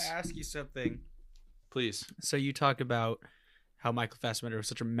 I want Yes, to ask you something. please. So you talk about how Michael Fassbender was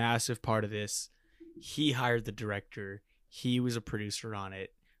such a massive part of this. He hired the director. He was a producer on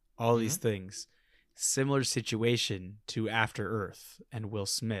it. All these things. Similar situation to After Earth and Will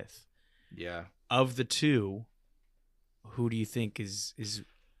Smith. Yeah. Of the two, who do you think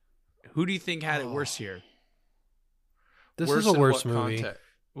who do you think had it worse here? This Worse is a in worse what movie. context?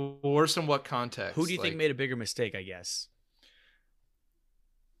 Worse in what context? Who do you think made a bigger mistake, I guess?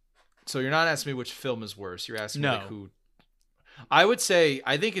 So you're not asking me which film is worse. You're asking me No. like who. I would say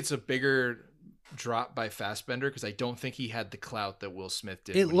I think it's a bigger drop by Fassbender because I don't think he had the clout that Will Smith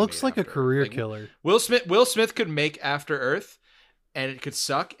did. It when he looks made like a After Earth. career Like, killer. Will Smith could make After Earth, and it could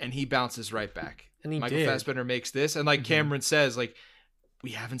suck, and he bounces right back. And he Michael did. Fassbender makes this, and like Mhm. Cameron says, like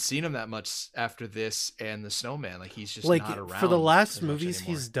we haven't seen him that much after this and the Snowman. Like he's just Like not around for the last as much movies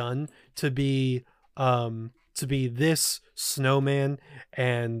anymore. he's done to be this Snowman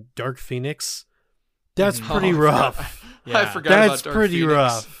and Dark Phoenix, that's Mhm. pretty Oh, rough. I Yeah. forgot That's about Dark pretty Phoenix.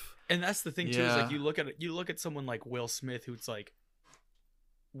 rough. And that's the thing too, is Yeah. like you look at someone like Will Smith, who's like,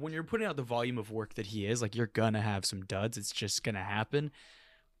 when you're putting out the volume of work that he is, like you're gonna have some duds. It's just gonna happen.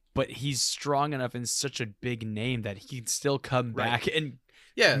 But he's strong enough and such a big name that he can still come Right. back and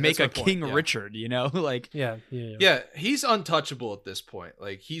Yeah, make a that's my point, King yeah. Richard, you know? Like Yeah. Yeah, he's untouchable at this point.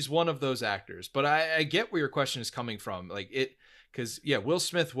 Like he's one of those actors. But I get where your question is coming from. Like it, because yeah, Will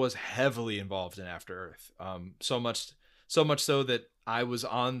Smith was heavily involved in After Earth. So much so that I was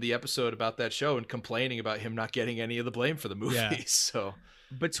on the episode about that show and complaining about him not getting any of the blame for the movie. Yeah. So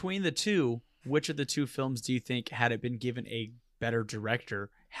between the two, which of the two films do you think, had it been given a better director,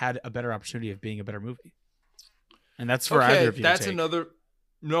 had a better opportunity of being a better movie? And that's for either of you. that's to take.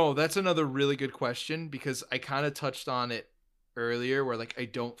 that's another really good question because I kind of touched on it earlier where like I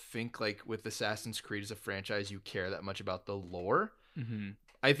don't think like with Assassin's Creed as a franchise you care that much about the lore. Mm-hmm.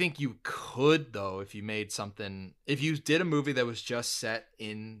 I think you could though if you did a movie that was just set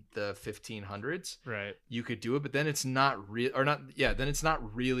in the 1500s, Right. you could do it, but then it's not real then it's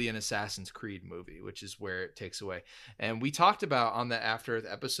not really an Assassin's Creed movie, which is where it takes away. And we talked about on the After Earth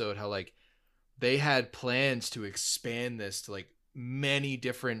episode how like they had plans to expand this to like many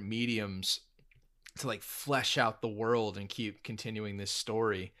different mediums to like flesh out the world and keep continuing this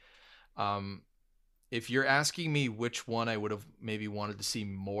story. If you're asking me which one I would have maybe wanted to see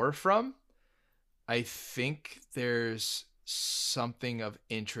more from, I think there's something of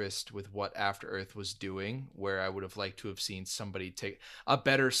interest with what After Earth was doing where I would have liked to have seen somebody take a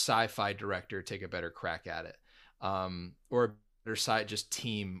better sci-fi director take a better crack at it, or a better side just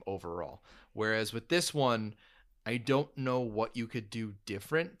team overall. Whereas with this one, I don't know what you could do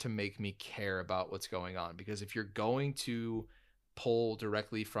different to make me care about what's going on, because if you're going to pull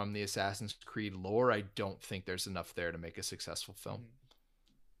directly from the Assassin's Creed lore, I don't think there's enough there to make a successful film.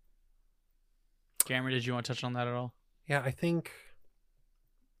 Cameron, did you want to touch on that at all? Yeah, I think.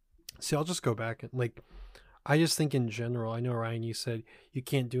 See, I'll just go back and like, I just think in general. I know Ryan, you said you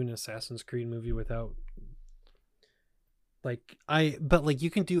can't do an Assassin's Creed movie without. But like you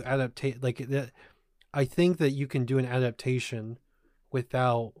can do I think that you can do an adaptation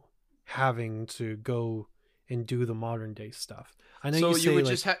without having to go and do the modern day stuff. I know So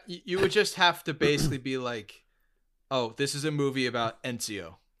you would just have to basically be like, oh, this is a movie about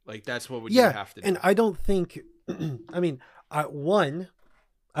Ezio. Like that's what you have to do. And I don't think. I mean,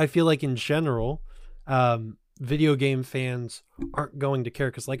 I feel like in general, video game fans aren't going to care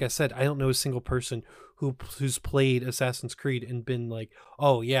because, like I said, I don't know a single person who's played Assassin's Creed and been like,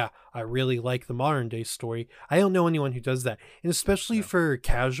 oh yeah, I really like the modern day story. I don't know anyone who does that. And especially for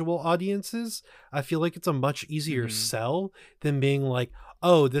casual audiences, I feel like it's a much easier sell than being like,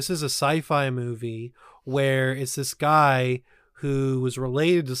 oh, this is a sci-fi movie where it's this guy who was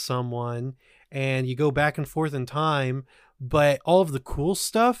related to someone and you go back and forth in time, but all of the cool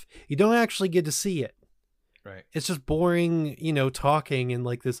stuff, you don't actually get to see it. Right. It's just boring, talking in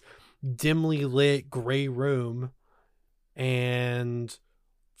like this dimly lit gray room and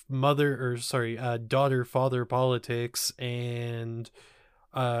daughter father politics and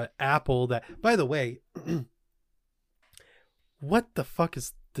Apple. That, by the way, what the fuck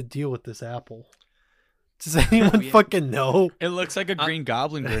is the deal with this apple? Does anyone fucking know? It looks like a Green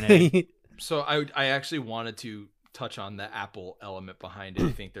Goblin grenade. So I actually wanted to touch on the Apple element behind it.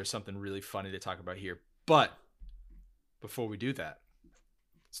 I think there's something really funny to talk about here. But before we do that,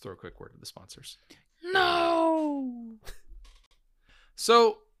 let's throw a quick word to the sponsors. No.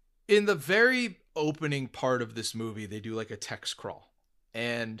 So in the very opening part of this movie, they do like a text crawl.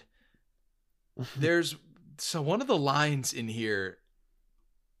 And so one of the lines in here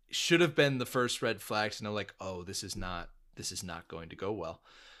should have been the first red flag to know, like, oh, this is not going to go well.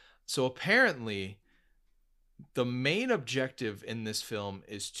 So apparently the main objective in this film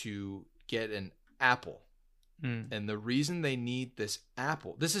is to get an apple. And the reason they need this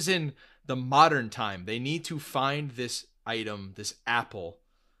apple, this is in the modern time, they need to find this item, this apple,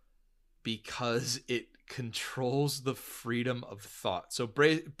 because it controls the freedom of thought. So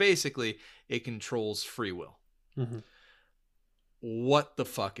basically, it controls free will. Mm-hmm. What the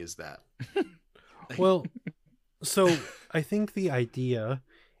fuck is that? Well, so I think the idea,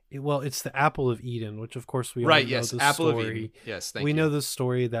 it's the Apple of Eden, which of course we all know the Apple story. Of Eden. Yes, thank we you. know the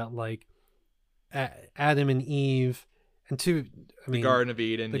story that like Adam and Eve the Garden of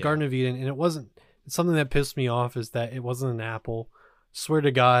Eden. Garden of Eden, and it's something that pissed me off is that it wasn't an apple. Swear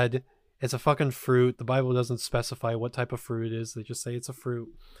to God, it's a fucking fruit. The Bible doesn't specify what type of fruit it is. They just say it's a fruit.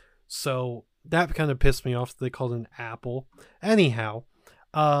 So that kind of pissed me off that they called it an apple. Anyhow,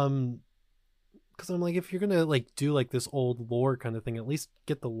 because I'm like, if you're gonna like do like this old lore kind of thing, at least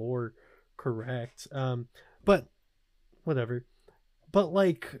get the lore correct. But whatever. But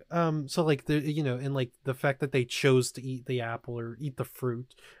like, so like the and like the fact that they chose to eat the apple or eat the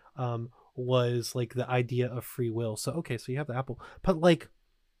fruit, was like the idea of free will. So okay, so you have the apple, but like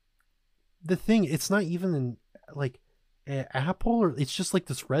the thing, it's not even an apple, or it's just like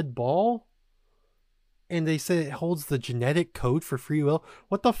this red ball. And they say it holds the genetic code for free will.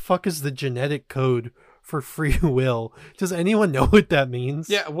 What the fuck is the genetic code for free will? Does anyone know what that means?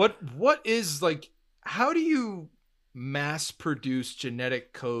 Yeah, what is, like, how do you mass produce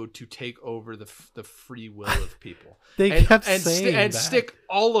genetic code to take over the free will of people? They kept saying and that. Stick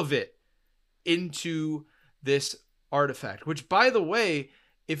all of it into this artifact, which, by the way,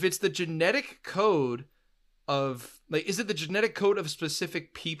 if it's the genetic code of, like, is it the genetic code of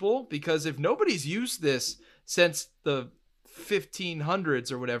specific people? Because if nobody's used this since the 1500s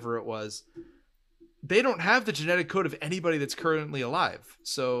or whatever it was, they don't have the genetic code of anybody that's currently alive.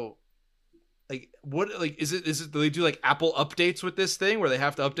 So like, what, like, is it do they do like Apple updates with this thing where they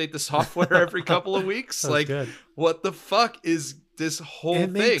have to update the software every couple of weeks? Like, good. What the fuck is this whole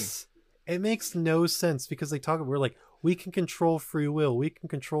thing? It makes no sense, because we're like, we can control free will. We can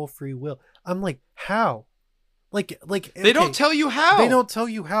control free will. I'm like, how? Like they don't tell you how. They don't tell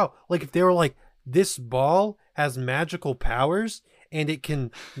you how. Like, if they were like, this ball has magical powers and it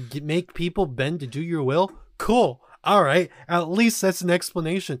can make people bend to do your will, cool. All right, at least that's an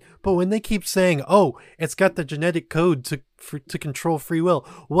explanation. But when they keep saying, "Oh, it's got the genetic code to control free will,"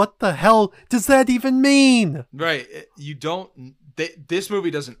 what the hell does that even mean? Right. You don't. This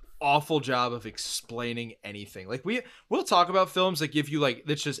movie does an awful job of explaining anything. Like, we'll talk about films that give you, like,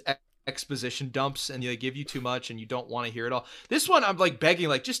 it's just exposition dumps and they give you too much and you don't want to hear it all. This one, I'm like begging,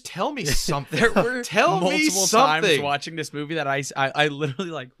 like, just tell me something. There were tell me something. Times watching this movie that I literally,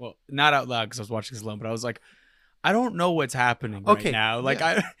 like, well, not out loud because I was watching this alone, but I was like, I don't know what's happening right now. Like,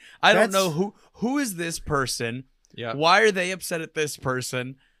 yeah. I don't know who is this person. Yeah. Why are they upset at this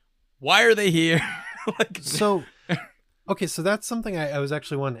person? Why are they here? Like, so, okay, so that's something I was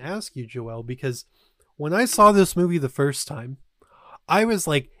actually wanting to ask you, Joel, because when I saw this movie the first time, I was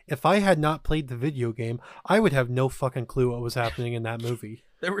like, if I had not played the video game, I would have no fucking clue what was happening in that movie.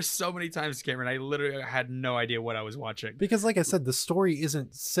 There were so many times, Cameron, I literally had no idea what I was watching. Because, like I said, the story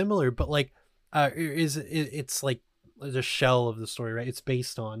isn't similar, but like, it's like the shell of the story, right? It's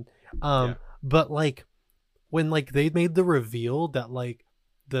based on, but like when like they made the reveal that like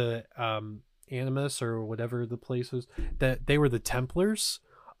the Animus or whatever the place was, that they were the Templars,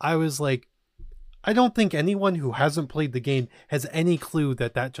 I was like, I don't think anyone who hasn't played the game has any clue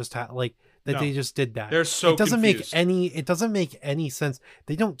that just they just did that. They're so it doesn't confused. it doesn't make any sense.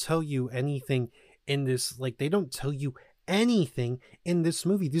 They don't tell you anything in this, like, they don't tell you anything in this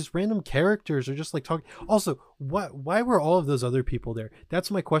movie. These random characters are just like talking. Also, why were all of those other people there?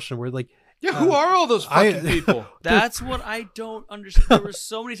 That's my question. We're like, yeah, who are all those fucking people? That's what I don't understand. There were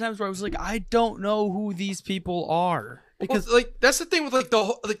so many times where I was like, I don't know who these people are. Because like, that's the thing with like the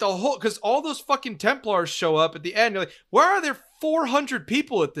whole, because all those fucking Templars show up at the end. You're like, where are there 400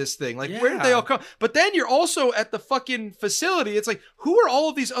 people at this thing? Like, where did they all come? But then you're also at the fucking facility. It's like, who are all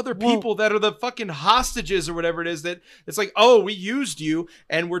of these other people that are the fucking hostages or whatever it is? That it's like, oh, we used you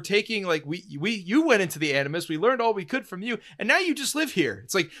and we're taking, like, you went into the Animus. We learned all we could from you, and now you just live here.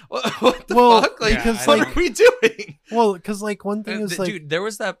 It's like, what the fuck? Like, because what are we doing? Well, because like one thing is like, dude, there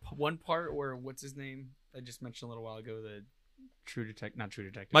was that one part where, what's his name? I just mentioned a little while ago, the not True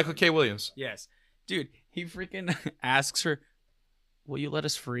Detective. Michael K. Williams. Yes. Dude, he freaking asks her, will you let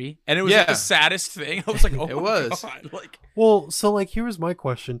us free? And it was like the saddest thing. I was like, oh It my was. God. Like, Well, so like here was my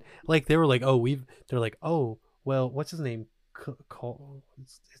question. Like they were like, they're like, oh, well, what's his name?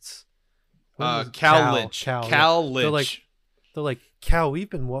 It's Cal Lynch. Cal. Cal Yeah. Lynch. They're like, Cal, we've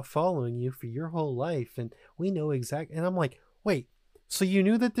been following you for your whole life, and we know exactly. And I'm like, wait, so you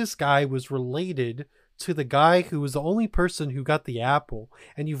knew that this guy was related to the guy who was the only person who got the apple,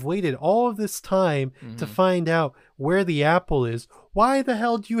 and you've waited all of this time to find out where the apple is. Why the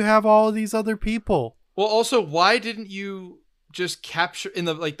hell do you have all of these other people? Well, also, why didn't you just capture in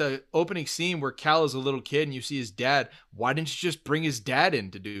the opening scene where Cal is a little kid and you see his dad? Why didn't you just bring his dad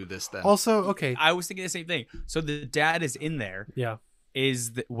in to do this then? Also, okay, I was thinking the same thing. So the dad is in there. yeah.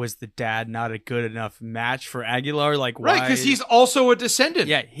 Was the dad not a good enough match for Aguilar? Like, why? Right, because he's also a descendant.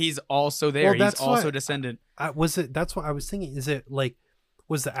 Yeah, he's also there. Well, He's also a descendant. That's what I was thinking. Is it like,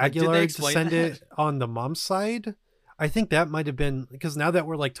 was the Did they Aguilar explain descendant that? on the mom's side? I think that might have been, because now that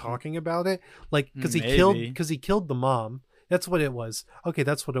we're like talking about it, like because he killed the mom. That's what it was. Okay,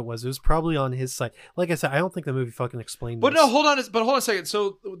 that's what it was. It was probably on his side. Like I said, I don't think the movie fucking explained. But this. no, hold on a second.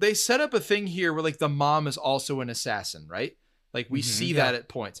 So they set up a thing here where like the mom is also an assassin, right? Like we see that at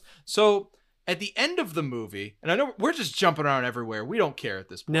points. So at the end of the movie, and I know we're just jumping around everywhere. We don't care at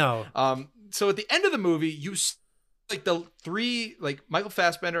this point. No. So at the end of the movie, you see like the three, like Michael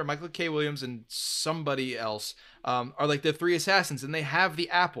Fassbender, Michael K. Williams, and somebody else are like the three assassins, and they have the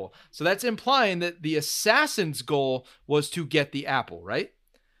apple. So that's implying that the assassin's goal was to get the apple, right?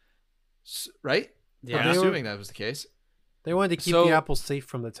 Right? Yeah. I'm assuming that was the case. They wanted to keep the apple safe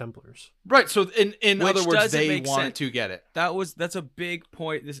from the Templars. Right. So in other words, they make wanted sense. to get it. That's a big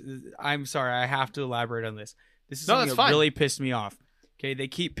point. I'm sorry, I have to elaborate on this. This is No, something that's that fine. really pissed me off. Okay, they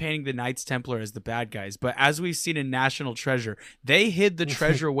keep painting the Knights Templar as the bad guys, but as we've seen in National Treasure, they hid the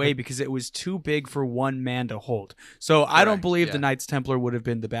treasure away because it was too big for one man to hold. So I don't believe the Knights Templar would have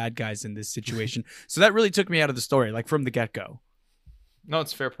been the bad guys in this situation. So that really took me out of the story, like from the get-go. No,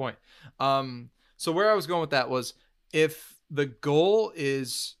 it's a fair point. So where I was going with that was if the goal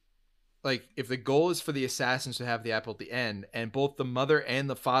is for the assassins to have the apple at the end, and both the mother and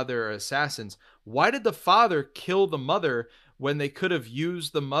the father are assassins, why did the father kill the mother when they could have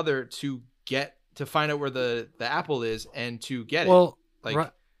used the mother to find out where the apple is and to get it?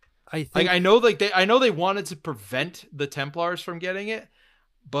 Like, I know they wanted to prevent the Templars from getting it,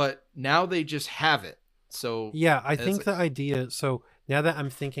 but now they just have it. So yeah, I think the idea. So now that I'm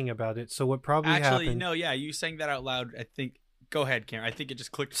thinking about it, so what probably happened? No, yeah, you saying that out loud. I think. Go ahead, Karen. I think it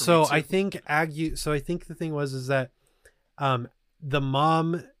just clicked for me too. I think So I think the thing was that, the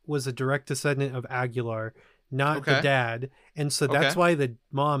mom was a direct descendant of Aguilar, not the dad, and so that's why the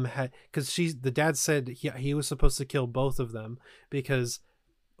mom had, because the dad said he was supposed to kill both of them because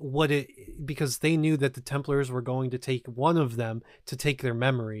they knew that the Templars were going to take one of them to take their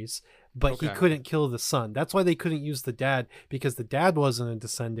memories, but he couldn't kill the son. That's why they couldn't use the dad, because the dad wasn't a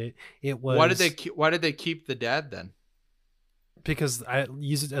descendant. It was why did they keep the dad then? Because I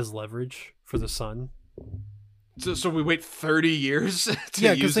use it as leverage for the son. So we wait 30 years to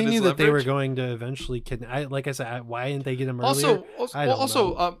yeah, because they knew that they were leverage? going to eventually kidnap. Like I said, why didn't they get him earlier?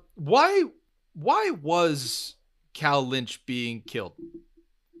 Also, why was Cal Lynch being killed?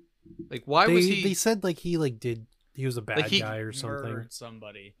 Like, why was he? They said like he was a bad guy or something. Murdered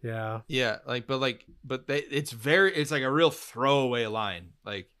somebody. Yeah. Yeah, it's like a real throwaway line.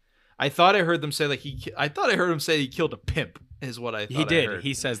 Like, I thought I heard them say I thought I heard him say he killed a pimp. Is what I thought. He did. I heard.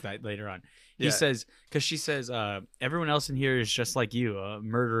 He says that later on. He says, because she says, everyone else in here is just like you,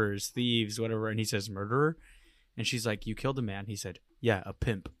 murderers, thieves, whatever. And he says, murderer? And she's like, you killed a man. He said, yeah, a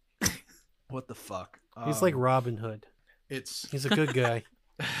pimp. What the fuck? He's like Robin Hood. He's a good guy.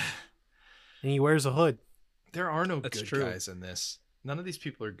 And he wears a hood. There are no good guys in this. None of these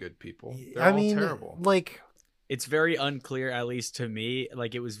people are good people. They're all terrible. Like, it's very unclear, at least to me.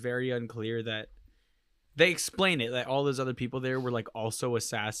 Like, it was very unclear that they explain it, that all those other people there were like also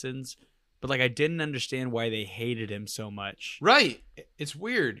assassins, but like I didn't understand why they hated him so much. Right, it's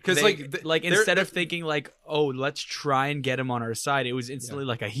weird because instead of thinking like, oh, let's try and get him on our side, it was instantly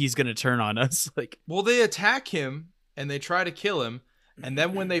like he's gonna turn on us. Like, well, they attack him and they try to kill him, and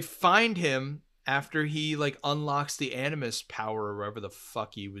then when they find him after he like unlocks the animus power or whatever the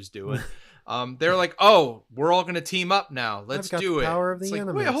fuck he was doing. They're like, oh, we're all gonna team up now. Let's do it. Power of the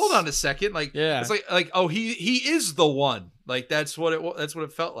like, wait, hold on a second. Like, it's like, oh, he is the one. Like, that's what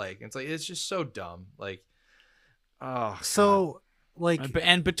it felt like. It's like, it's just so dumb. Like, oh, so God. like,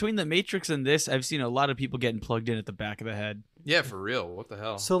 and between the Matrix and this, I've seen a lot of people getting plugged in at the back of the head. Yeah, for real. What the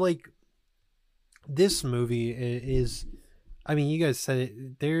hell? So like, this movie is, I mean, you guys said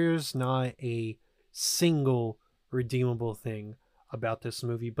it. There's not a single redeemable thing about this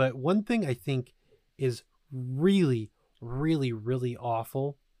movie. But one thing I think is really, really, really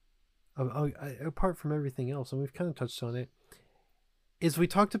awful, apart from everything else, and we've kind of touched on it, is we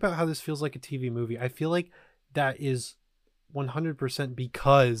talked about how this feels like a TV movie. I feel like that is 100%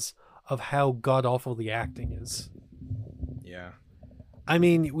 because of how god-awful the acting is. Yeah. I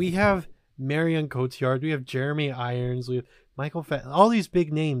mean, we have Marion Cotillard, we have Jeremy Irons, we have Michael all these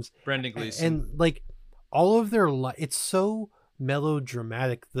big names. Brendan Gleeson. And like all of their it's so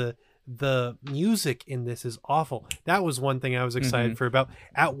melodramatic. The music in this is awful. That was one thing I was excited for about.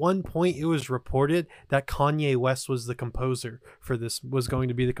 At one point it was reported that Kanye West was going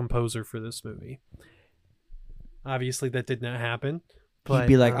to be the composer for this movie. Obviously that did not happen. But, he'd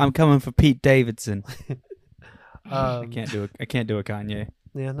be like, I'm coming for Pete Davidson. I can't do a Kanye.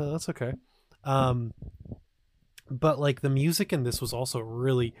 Yeah, no, that's okay. But like the music in this was also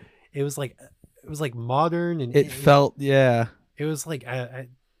really, it was like modern, and it felt, yeah. It was like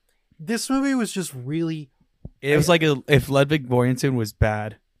this movie was just really. It was like if Ludwig Göransson was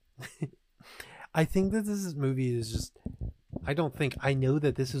bad. I think that this movie is just. I know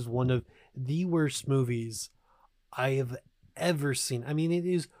that this is one of the worst movies I have ever seen. I mean, it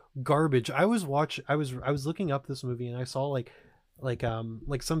is garbage. I was looking up this movie and I saw like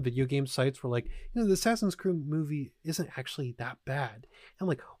some video game sites were like, the Assassin's Creed movie isn't actually that bad. I'm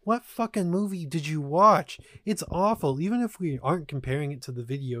like, what fucking movie did you watch? It's awful. Even if we aren't comparing it to the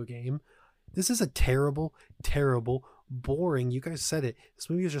video game, this is a terrible, terrible, boring. You guys said it. This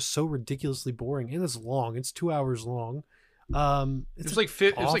movie is just so ridiculously boring, and it's long. It's 2 hours long. It was like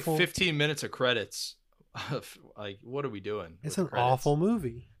 15 minutes of credits. Like, what are we doing? It's an awful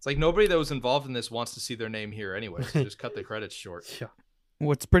movie. It's like nobody that was involved in this wants to see their name here anyway, so just cut the credits short. Yeah.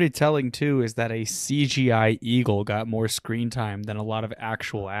 What's pretty telling too is that a CGI eagle got more screen time than a lot of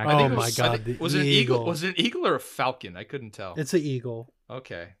actual acting. Oh my god! Was it an eagle? Was it an eagle or a falcon? I couldn't tell. It's an eagle.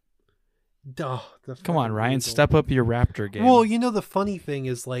 Okay. Come on, Ryan, eagle. Step up your raptor game. Well, the funny thing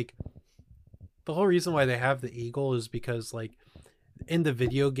is, like, the whole reason why they have the eagle is because, like, in the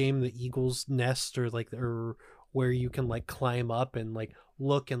video game, the eagle's nest or where you can like climb up and like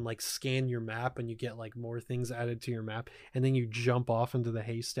look and like scan your map, and you get like more things added to your map, and then you jump off into the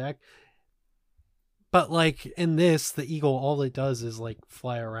haystack. But like in this, the eagle, all it does is like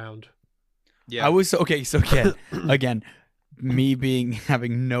fly around. Yeah, I was okay. So again, me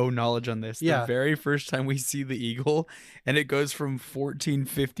having no knowledge on this. Yeah. The very first time we see the eagle, and it goes from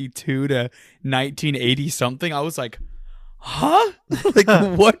 1452 to 1980 something, I was like, huh? Like,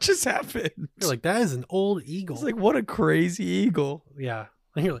 what just happened? You're like, that is an old eagle. It's like, what a crazy eagle. Yeah.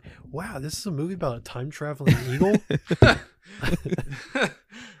 And you're like, wow, this is a movie about a time traveling eagle. I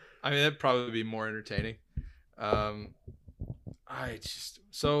mean, that'd probably be more entertaining. I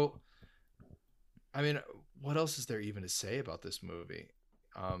mean, what else is there even to say about this movie?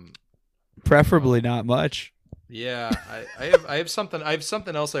 Preferably not much. Yeah, I have something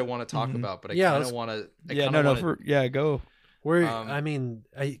else I want to talk about, but I kind of want to. Go.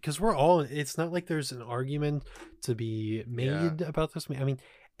 Because we're all. It's not like there's an argument to be made about this movie. I mean,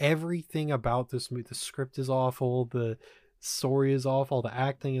 everything about this movie. The script is awful. The story is awful. The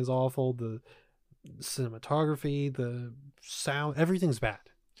acting is awful. The cinematography, the sound, everything's bad.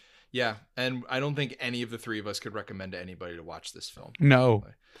 Yeah, and I don't think any of the three of us could recommend to anybody to watch this film. No.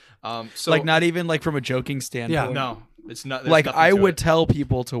 So like, not even like from a joking standpoint. Yeah, no, it's not. Like, I would tell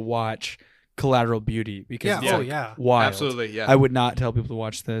people to watch Collateral Beauty because wild. Absolutely, yeah. I would not tell people to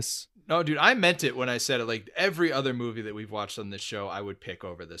watch this. No, dude, I meant it when I said it. Like, every other movie that we've watched on this show, I would pick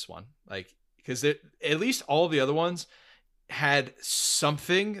over this one. Like, because at least all the other ones had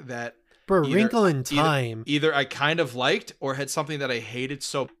something that. Bro, Wrinkle in Time. Either I kind of liked or had something that I hated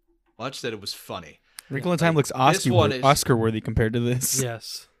so much that it was funny. Wrinkle in Time looks Oscar worthy compared to this.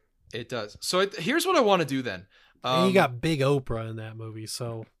 Yes, it does. So here's what I want to do then. And you got Big Oprah in that movie,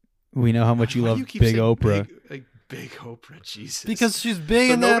 so we know how much you love Big Oprah. Big Oprah, Jesus. Because she's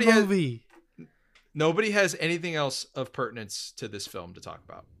big in that movie. Nobody has anything else of pertinence to this film to talk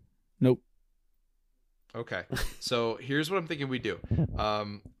about. Nope. Okay, so here's what I'm thinking we do.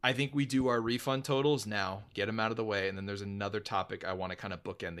 I think we do our refund totals now, get them out of the way, and then there's another topic I want to kind of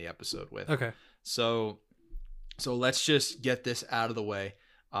bookend the episode with. Okay. So let's just get this out of the way.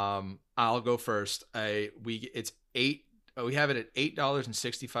 I'll go first. We have it at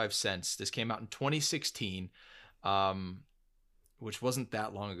 $8.65. This came out in 2016, which wasn't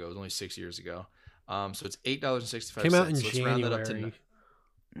that long ago. It was only 6 years ago. So it's $8.65. Came out in Let's January. round that up to.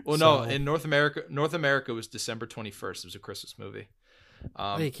 Well, no, in North America it was December 21st. It was a Christmas movie.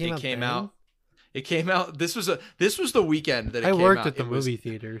 It came out. It came out. This was the weekend that it I came worked out. at the movie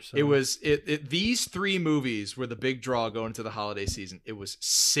theater. So. It was these three movies were the big draw going into the holiday season. It was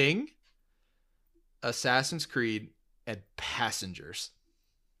Sing, Assassin's Creed, and Passengers.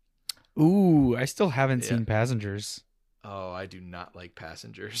 Ooh, I still haven't seen Passengers. Oh, I do not like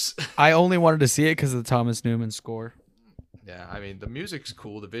Passengers. I only wanted to see it because of the Thomas Newman score. Yeah, I mean the music's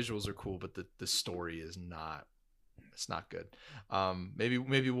cool, the visuals are cool, but the story is not. It's not good. Maybe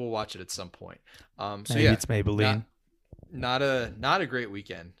we'll watch it at some point. So maybe yeah, it's Maybelline. Not a great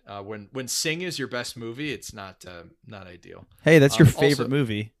weekend. When Sing is your best movie, it's not ideal. Hey, that's your favorite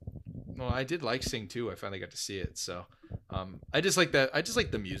movie. Well, I did like Sing too. I finally got to see it, so I just like that. I just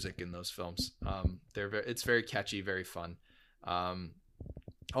like the music in those films. It's very catchy, very fun.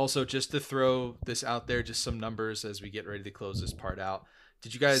 Also, just to throw this out there, just some numbers as we get ready to close this part out.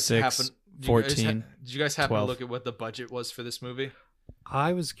 Did you guys 14, did you guys happen 12. to look at what the budget was for this movie?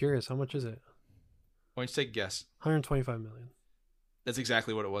 I was curious. How much is it? Why don't you take a guess? 125 million. That's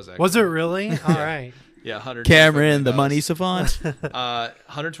exactly what it was. Actually. Was it really? All right. Yeah, 100. Cameron, the money savant.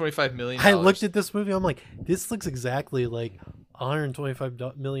 125 million. I looked at this movie. I'm like, this looks exactly like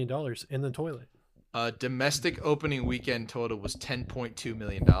 125 million dollars in the toilet. Domestic opening weekend total was $10.2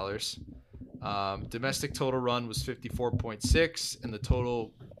 million. Domestic total run was 54.6, and the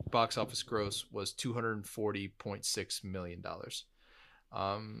total box office gross was $240.6 million.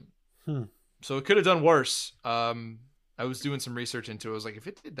 So it could have done worse. I was doing some research into it. I was like, if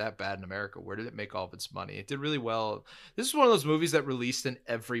it did that bad in America, where did it make all of its money? It did really well. This is one of those movies that released in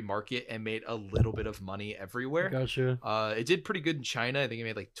every market and made a little bit of money everywhere. Gotcha. It did pretty good in China. I think it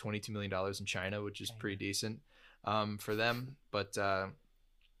made like $22 million in China, which is pretty decent for them. But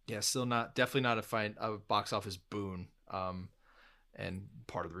yeah, still definitely not a box office boon. And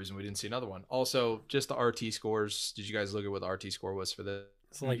part of the reason we didn't see another one. Also, just the RT scores. Did you guys look at what the RT score was for the?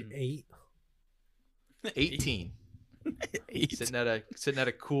 It's like 8. 18. Sitting at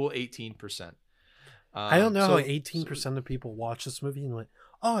a cool 18%. I don't know how 18% of people watch this movie and went,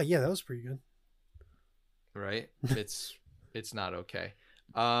 "Oh yeah, that was pretty good." Right? It's not okay.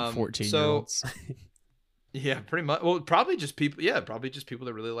 14-year-olds. Yeah, pretty much. Well, probably just people. Yeah, probably just people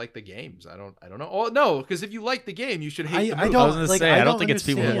that really like the games. I don't know. Oh no, because if you like the game, you should hate the movie. I was gonna say I don't think it's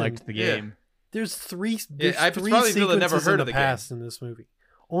people who liked the game. Yeah. There's three. It's probably people that never heard of the past in this movie.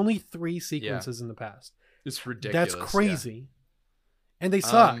 Only 3 sequences in the past. It's ridiculous. That's crazy. And they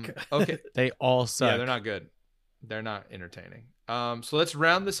suck. Okay. They all suck. Yeah, they're not good. They're not entertaining. So let's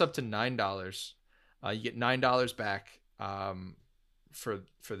round this up to $9. You get $9 back for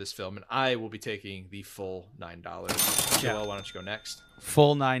this film, and I will be taking the full $9. Joel, why don't you go next?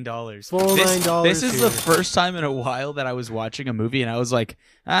 Full $9. Full $9. This is the first time in a while that I was watching a movie, and I was like,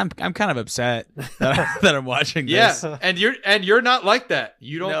 I'm kind of upset that I'm watching this. Yeah, and you're not like that.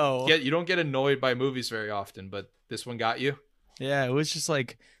 You don't get annoyed by movies very often, but this one got you. Yeah, it was just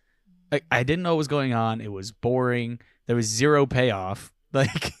like I didn't know what was going on. It was boring. There was zero payoff.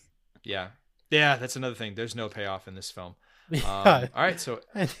 Like, yeah, that's another thing. There's no payoff in this film. Yeah. All right, so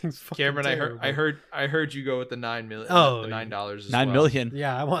Cameron, I heard you go with the $9 million. Oh, the $9 as $9 well. million.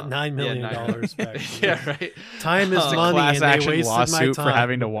 Yeah, I want $9 million back. Yeah, right. Time is It's a money, class and they action wasted my lawsuit time for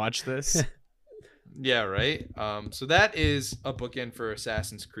having to watch this. Yeah, right. So that is a bookend for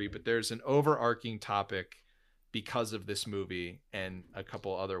Assassin's Creed, but there's an overarching topic because of this movie and a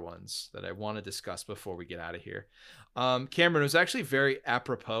couple other ones that I want to discuss before we get out of here. Cameron, it was actually very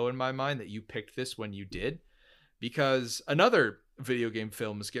apropos in my mind that you picked this when you did, because another video game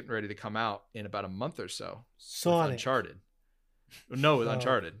film is getting ready to come out in about a month or so. Sonic. Uncharted. No, with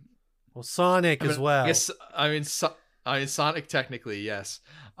Uncharted. Well, Sonic as well. I mean, Sonic technically, yes.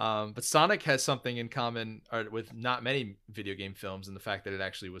 But Sonic has something in common with not many video game films, and the fact that it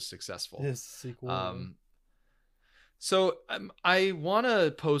actually was successful. This sequel. So I want to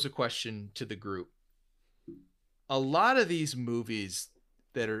pose a question to the group. A lot of these movies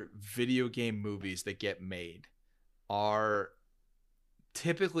that are video game movies that get made are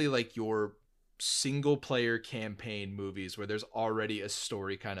typically like your single player campaign movies where there's already a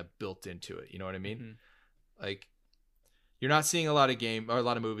story kind of built into it. You know what I mean? Mm-hmm. Like, you're not seeing a lot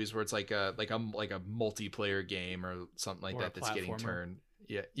of movies where it's like a multiplayer game or something like that that's getting turned.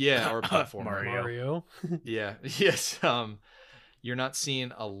 Yeah, or a platformer. Mario. Yeah. Yes. You're not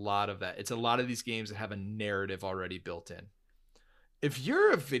seeing a lot of that. It's a lot of these games that have a narrative already built in. If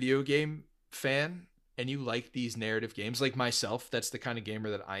you're a video game fan and you like these narrative games, like myself, that's the kind of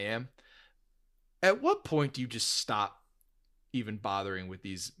gamer that I am. At what point do you just stop even bothering with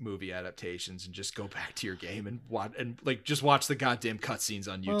these movie adaptations and just go back to your game and watch the goddamn cutscenes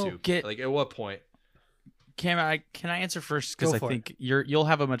on YouTube? At what point? Cam, can I answer first? Because Go I for think you'll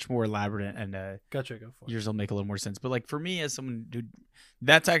have a much more elaborate and Gotcha. Go for it. yours will make a little more sense. But like for me, as someone, dude,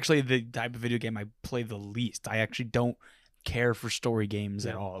 that's actually the type of video game I play the least. I actually don't care for story games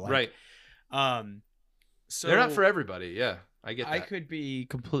at all. Like, Right. So They're not for everybody. Yeah, I get that. I could be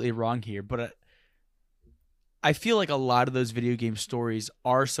completely wrong here, but I feel like a lot of those video game stories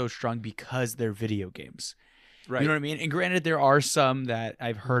are so strong because they're video games. Right. You know what I mean? And granted, there are some that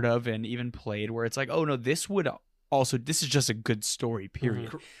I've heard of and even played where it's like, oh no, this is just a good story, period.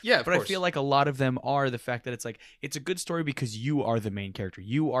 Mm-hmm. Yeah, of but course. I feel like a lot of them are the fact that it's like, it's a good story because you are the main character.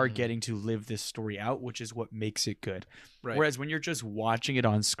 You are getting to live this story out, which is what makes it good. Right. Whereas when you're just watching it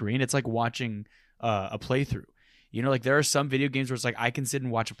on screen, it's like watching a playthrough. You know, like there are some video games where it's like I can sit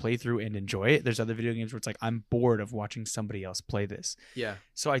and watch a playthrough and enjoy it. There's other video games where it's like I'm bored of watching somebody else play this. Yeah.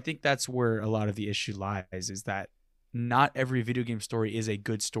 So I think that's where a lot of the issue lies, is that not every video game story is a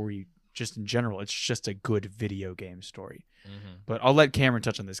good story just in general. It's just a good video game story. Mm-hmm. But I'll let Cameron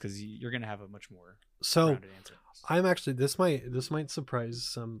touch on this because you're going to have a much more rounded answer. I'm actually, this might surprise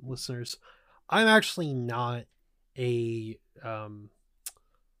some listeners. I'm actually not a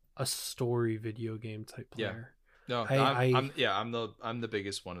story video game type player. No, I'm the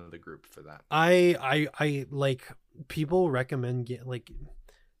biggest one of the group for that. I like, people recommend one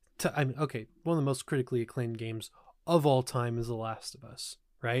of the most critically acclaimed games of all time is The Last of Us,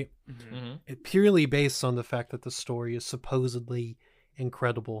 right? Mm-hmm. It purely based on the fact that the story is supposedly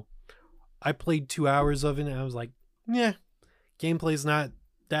incredible. I played 2 hours of it and I was like, yeah, gameplay's not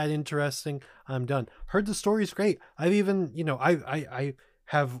that interesting. I'm done. Heard the story's great. I've even, I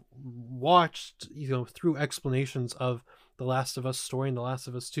have watched, through explanations of The Last of Us story and The Last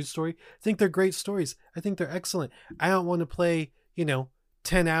of Us 2 story. I think they're great stories. I think they're excellent. I don't want to play,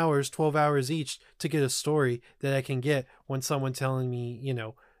 10 hours, 12 hours each to get a story that I can get when someone telling me,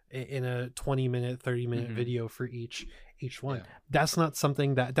 in a 20-minute, 30-minute video for each one. Yeah. That's not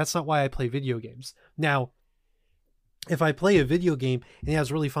something that's not why I play video games. Now, if I play a video game and it has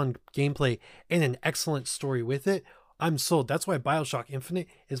really fun gameplay and an excellent story with it, I'm sold. That's why BioShock Infinite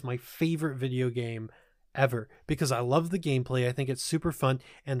is my favorite video game ever, because I love the gameplay. I think it's super fun,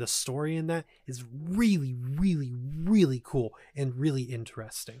 and the story in that is really, really, really cool and really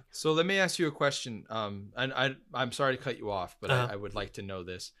interesting. So let me ask you a question. And I'm sorry to cut you off, but I would like to know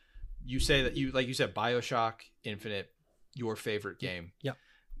this. You say that you said BioShock Infinite, your favorite game. Yep.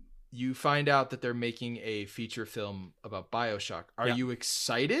 You find out that they're making a feature film about BioShock. Are you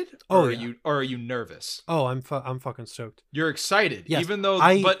excited? Or are you nervous? Oh, I'm fucking stoked. You're excited, yes, even though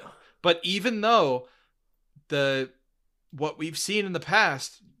but even though what we've seen in the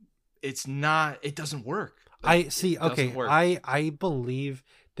past, it doesn't work. I see. Okay. I believe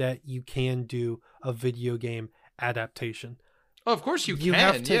that you can do a video game adaptation. Oh, of course you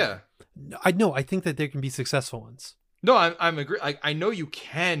can. Yeah. I know. I think that there can be successful ones. No, I'm agree. I know you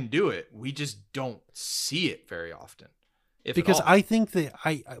can do it. We just don't see it very often. Because I think that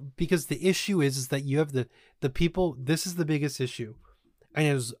because the issue is that you have the people. This is the biggest issue, and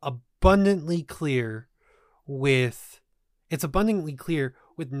it was abundantly clear with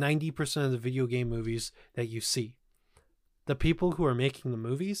 90% of the video game movies that you see. The people who are making the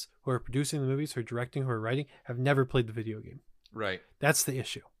movies, who are producing the movies, who are directing, who are writing, have never played the video game. Right. That's the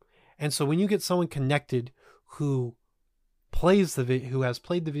issue. And so when you get someone connected who who has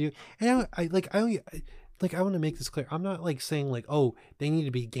played the video, and I want to make this clear. I'm not saying they need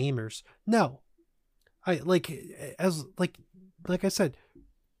to be gamers. No. I said,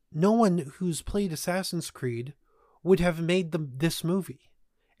 no one who's played Assassin's Creed would have made this movie.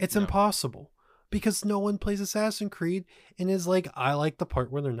 It's impossible, because no one plays Assassin's Creed and is like, I like the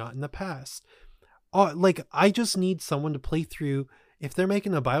part where they're not in the past. I just need someone to play through. If they're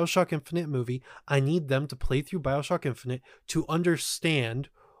making a BioShock Infinite movie, I need them to play through BioShock Infinite to understand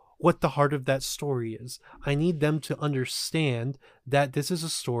what the heart of that story is. I need them to understand that this is a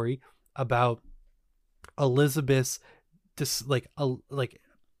story about Elizabeth's,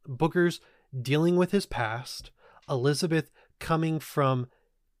 Booker's dealing with his past, Elizabeth coming from,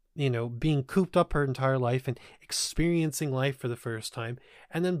 being cooped up her entire life and experiencing life for the first time,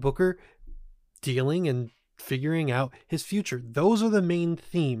 and then Booker dealing and figuring out his future. Those are the main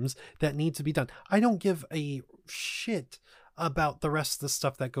themes that need to be done. I don't give a shit about the rest of the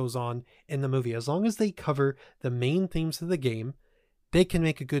stuff that goes on in the movie. As long as they cover the main themes of the game, they can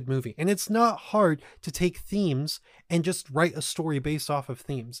make a good movie. And it's not hard to take themes and just write a story based off of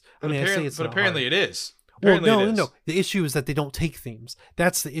themes. Apparently it is. No. The issue is that they don't take themes.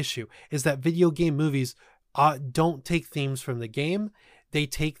 That's the issue, is that video game movies don't take themes from the game. They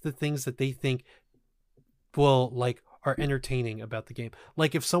take the things that they think will are entertaining about the game.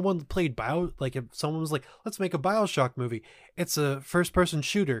 Like if someone played if someone was like, let's make a BioShock movie. It's a first person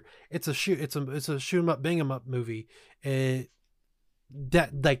shooter. It's a shoot 'em up, bang 'em up movie.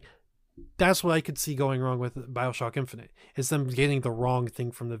 That's what I could see going wrong with BioShock Infinite, is them getting the wrong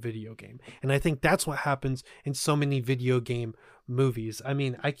thing from the video game. And I think that's what happens in so many video game movies. I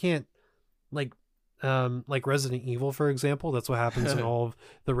mean, I can't like Resident Evil, for example. That's what happens in all of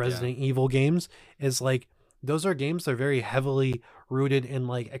the Resident Evil games, is like those are games that are very heavily rooted in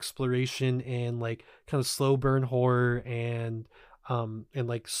like exploration and like kind of slow burn horror and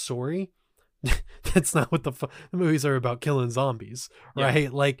like story. That's not what the movies are about, killing zombies, right? Yeah.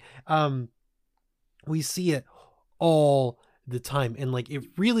 Like we see it all the time, and like it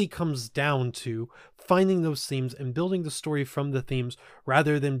really comes down to finding those themes and building the story from the themes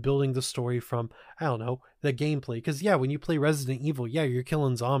rather than building the story from, I don't know, the gameplay. Because yeah, when you play Resident Evil, yeah, you're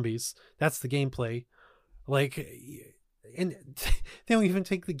killing zombies, that's the gameplay. Like, and they don't even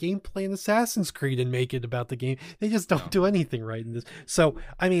take the gameplay in Assassin's Creed and make it about the game. They just don't do anything right in this. So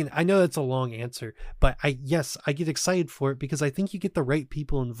I mean, I know that's a long answer, but I get excited for it because I think you get the right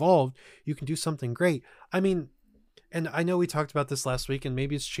people involved, you can do something great. I mean, and I know we talked about this last week, and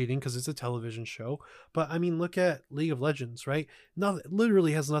maybe it's cheating because it's a television show, but I mean, look at League of Legends, right?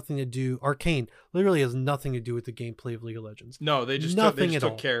 Literally has nothing to do. Arcane literally has nothing to do with the gameplay of League of Legends. No, they just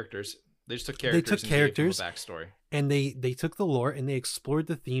took characters. They just took characters. And gave them a backstory. And they took the lore and they explored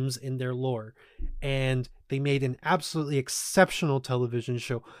the themes in their lore, and they made an absolutely exceptional television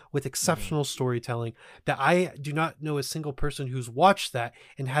show with exceptional storytelling that I do not know a single person who's watched that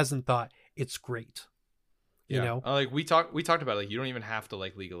and hasn't thought it's great. You know, like we talked about, like, you don't even have to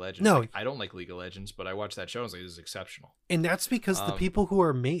like League of Legends. No, like, I don't like League of Legends, but I watched that show and I was like, this is exceptional. And that's because the people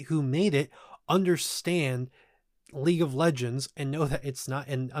who made it understand League of Legends and know that it's not,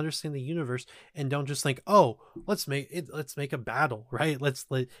 and understand the universe, and don't just think, oh, let's make a battle, right? Let's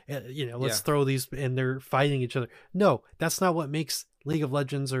throw these and they're fighting each other. No, that's not what makes League of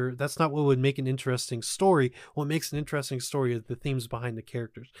Legends, or that's not what would make an interesting story. What makes an interesting story is the themes behind the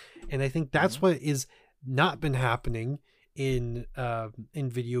characters. And I think that's what is not been happening in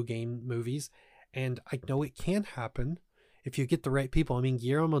video game movies, and I know it can happen if you get the right people. I mean,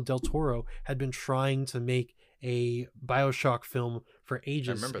 Guillermo del Toro had been trying to make a BioShock film for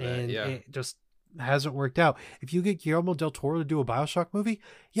ages, and it just hasn't worked out. If you get Guillermo del Toro to do a BioShock movie,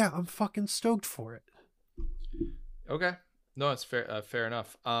 yeah, I'm fucking stoked for it. Okay. No, it's fair. Fair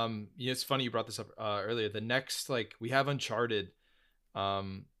enough. It's funny you brought this up earlier. The next, like, we have Uncharted,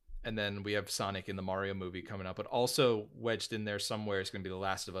 and then we have Sonic in the Mario movie coming up, but also wedged in there somewhere is going to be the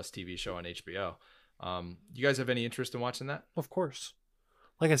Last of Us TV show on HBO. You guys have any interest in watching that? Of course.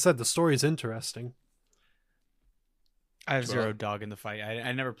 Like I said, the story is interesting. I have zero dog in the fight.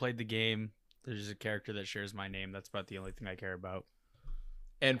 I never played the game. There's just a character that shares my name. That's about the only thing I care about.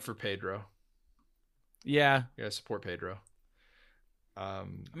 And for Pedro. Yeah. You gotta support Pedro.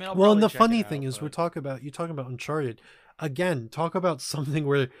 And the funny thing is, you talk about Uncharted. Again, talk about something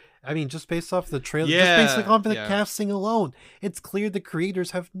where, I mean, just based off the trailer, just based off the casting alone, it's clear the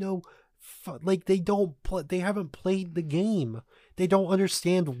creators have no, they haven't played the game. They don't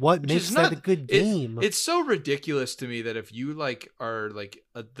understand what makes that a good game. It's so ridiculous to me that if you are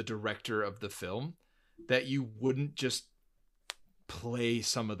the director of the film, that you wouldn't just play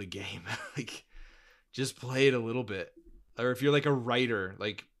some of the game, just play it a little bit. Or if you're like a writer,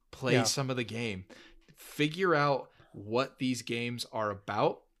 play some of the game, figure out what these games are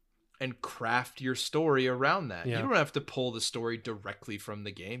about and craft your story around that. You don't have to pull the story directly from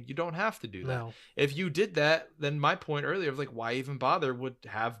the game. You don't have to do that. No. If you did that, then my point earlier of why even bother would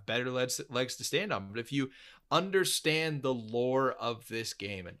have better legs to stand on. But if you understand the lore of this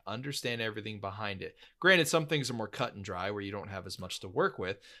game and understand everything behind it, granted, some things are more cut and dry where you don't have as much to work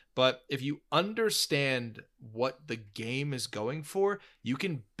with, but if you understand what the game is going for, you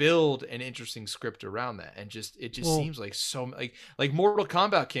can build an interesting script around that. And it seems like so, like Mortal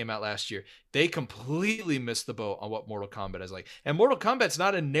Kombat came out last year. They completely missed the boat on what Mortal Kombat is like. And Mortal Kombat's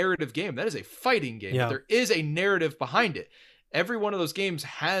not a narrative game. That is a fighting game. But there is a narrative behind it. Every one of those games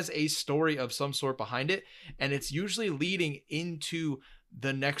has a story of some sort behind it, and it's usually leading into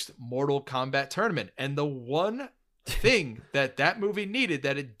the next Mortal Kombat tournament. And the one thing that movie needed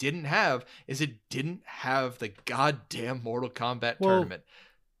that it didn't have is it didn't have the goddamn Mortal Kombat tournament.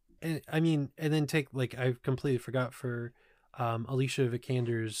 And I mean, and then I completely forgot for Alicia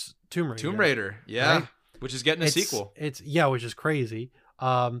Vikander's Tomb Raider. Right? Which is getting a sequel. Which is crazy.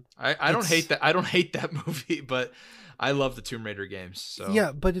 I don't hate that. I don't hate that movie, but I love the Tomb Raider games.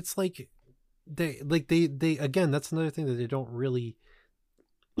 So but it's they again, that's another thing that they don't really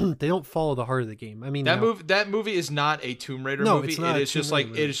they don't follow the heart of the game. I mean, that movie is not a Tomb Raider movie. It's not. It's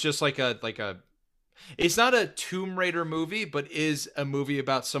just like a. It's not a Tomb Raider movie, but is a movie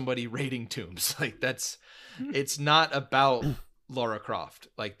about somebody raiding tombs. Like that's. It's not about Lara Croft,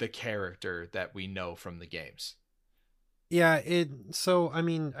 like the character that we know from the games. Yeah. So I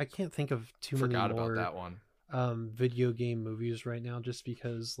mean, I can't think of too many more. Forgot about that one. Video game movies right now, just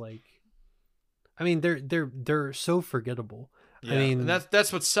because like, I mean, they're so forgettable. Yeah, I mean, and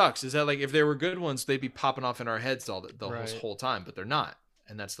that's what sucks is that like if they were good ones, they'd be popping off in our heads the whole time, but they're not,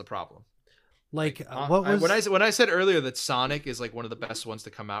 and that's the problem. Like what was when I said earlier that Sonic is like one of the best ones to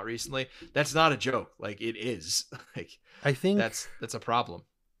come out recently, that's not a joke. Like it is. Like I think that's a problem.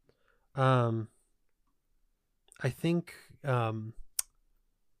 I think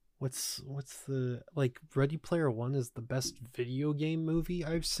what's the like Ready Player One is the best video game movie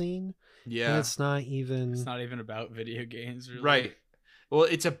I've seen. Yeah, and it's not even about video games, really. Right. Well,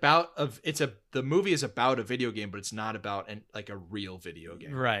 the movie is about a video game, but it's not about like a real video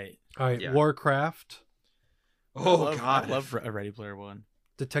game. Right. All right, Yeah. Warcraft. God, I love Ready Player One.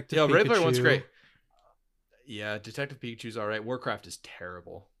 Detective Yeah, Pikachu. Ready Player One's great. Yeah, Detective Pikachu's all right. Warcraft is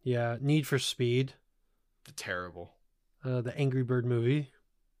terrible. Yeah, Need for Speed. Terrible. The Angry Bird movie.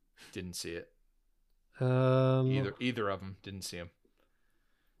 Didn't see it. Either of them. Didn't see them.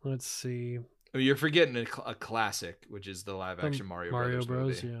 Let's see. Oh, you're forgetting a classic, which is the live action Mario Bros.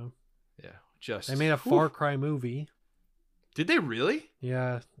 Bros. Movie. Yeah. Just they made a Far Cry movie. Did they really?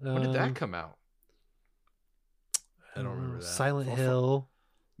 Yeah. When did that come out? I don't remember that. Silent Hill.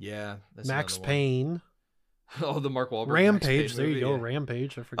 Yeah. That's Max Payne. Oh, the Mark Wahlberg. Rampage. There you go. Yeah.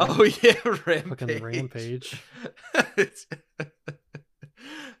 Rampage. I forgot. Oh yeah, Rampage. Fucking Rampage.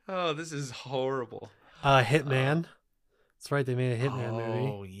 Oh, this is horrible. Hitman. That's right. They made a Hitman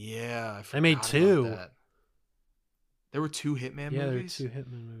movie. Oh yeah, they made two. There were two Hitman movies. Yeah, there were two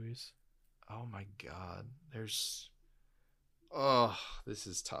Hitman movies. Oh my god, Oh, this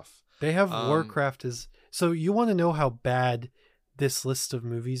is tough. They have Warcraft as so. You want to know how bad this list of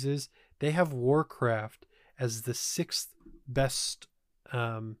movies is? They have Warcraft as the 6th best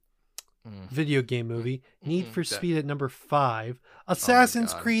video game movie. Need for Speed at number 5.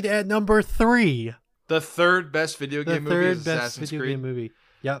 Assassin's Creed at number 3. The 3rd best video game movie is Assassin's Creed. Game movie.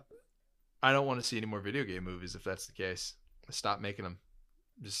 Yep. I don't want to see any more video game movies if that's the case. Stop making them.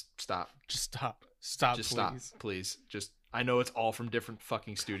 Just stop. Just stop. Just please. stop, please. Just I know it's all from different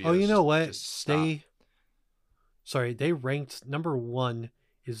fucking studios. Oh, you know what? Just stop. They ranked number 1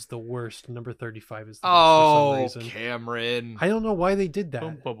 is the worst. Number 35 is the best for some reason. Cameron. I don't know why they did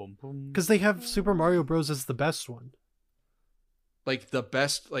that. Boom. Because they have Super Mario Bros. As the best one. Like the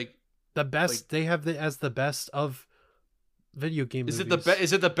best, like the best. Like, they have it as the best of video game movies.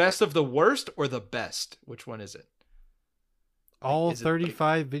 Is it the best of the worst or the best? Which one is it? All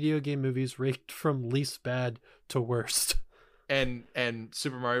 35 video game movies ranked from least bad to worst. And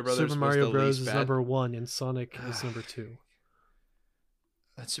Super Mario Brothers. Super Mario Bros. Is bad? number 1 and Sonic is number 2.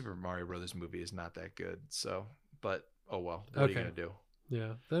 That Super Mario Brothers movie is not that good. So, but oh well. What are you gonna do?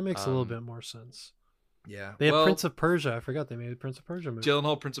 Yeah, that makes a little bit more sense. Yeah, they had Prince of Persia. I forgot they made a Prince of Persia movie.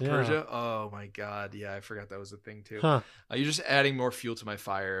 Gyllenhaal, Prince of Persia. Oh my god, yeah, I forgot that was a thing too. Huh. You're just adding more fuel to my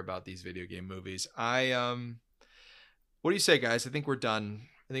fire about these video game movies. What do you say, guys? I think we're done.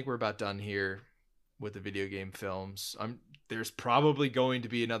 I think we're about done here with the video game films. There's probably going to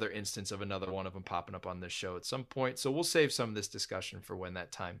be another instance of another one of them popping up on this show at some point. So we'll save some of this discussion for when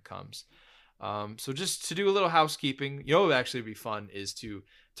that time comes. So just to do a little housekeeping, what would actually be fun is to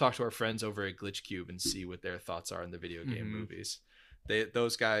talk to our friends over at Glitch Cube and see what their thoughts are on the video game movies.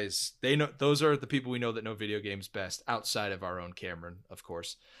 Those guys, they know, those are the people we know that know video games best outside of our own Cameron, of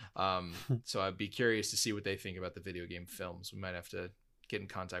course. So I'd be curious to see what they think about the video game films. We might have to get in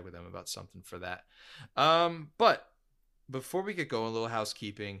contact with them about something for that. But before we get going, a little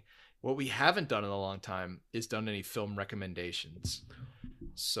housekeeping. What we haven't done in a long time is done any film recommendations.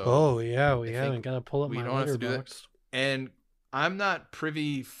 So we haven't got to pull up my letterbox. And I'm not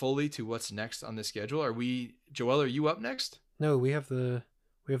privy fully to what's next on the schedule. Joel, are you up next? No, we have the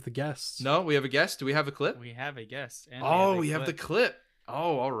guests. No, we have a guest. Do we have a clip? We have a guest. And we have the clip.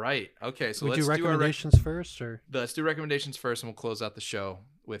 Oh, all right. Okay, so let's do recommendations first, or let's do recommendations first, and we'll close out the show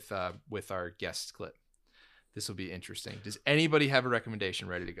with our guest clip. This will be interesting. Does anybody have a recommendation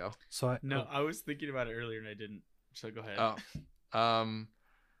ready to go? I was thinking about it earlier and I didn't. So go ahead.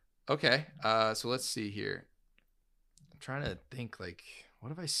 Okay. So let's see here. I'm trying to think, like, what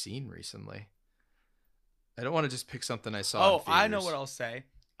have I seen recently? I don't want to just pick something I saw. Oh, I know what I'll say.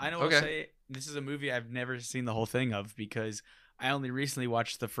 I'll say. This is a movie I've never seen the whole thing of because I only recently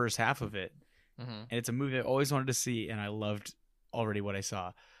watched the first half of it. Mm-hmm. And it's a movie I always wanted to see, and I loved already what I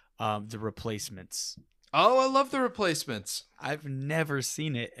saw. The Replacements. Oh, I love The Replacements. I've never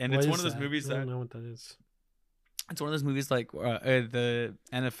seen it, and What it's is one of those that? movies I that don't know what that is. it's one of those movies like the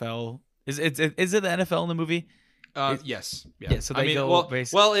NFL. Is it the NFL in the movie? Yes. Yeah. So they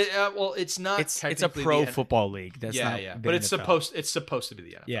it's not. It's a technically pro the football league. That's yeah, not yeah. the But it's NFL. supposed to be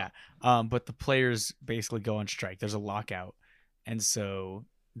the NFL. Yeah. But the players basically go on strike. There's a lockout, and so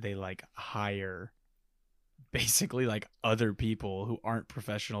they like hire basically like other people who aren't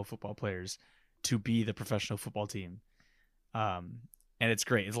professional football players to be the professional football team. And it's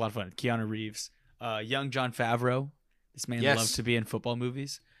great. It's a lot of fun. Keanu Reeves, young Jon Favreau. This man loves to be in football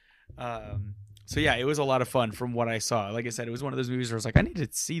movies. So yeah, it was a lot of fun from what I saw. Like I said, it was one of those movies where I was like, I need to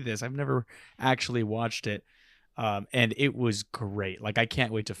see this. I've never actually watched it. And it was great. Like I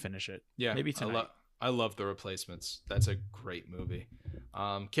can't wait to finish it. Yeah. Maybe tonight. I love The Replacements. That's a great movie.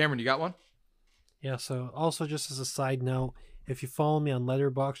 Cameron, you got one? Yeah, so also just as a side note, if you follow me on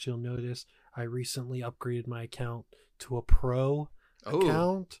Letterboxd, you'll notice I recently upgraded my account to a pro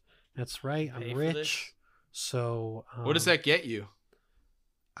account. That's right, I'm rich. So what does that get you?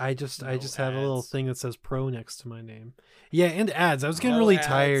 I just ads. have a little thing that says pro next to my name. Yeah, and ads. I was getting really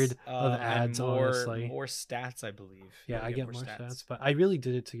tired of ads, and more, honestly. More stats, I believe. Yeah, I get more stats, but I really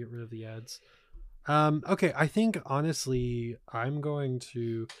did it to get rid of the ads. Okay, I think honestly, I'm going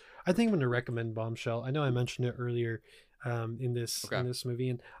to recommend Bombshell. I know I mentioned it earlier in this movie,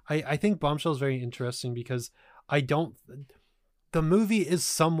 and I think Bombshell is very interesting because the movie is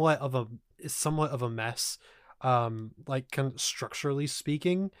somewhat of a mess. Like kind of structurally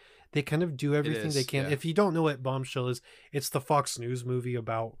speaking, they kind of do everything they can. Yeah. If you don't know what Bombshell is, it's the Fox News movie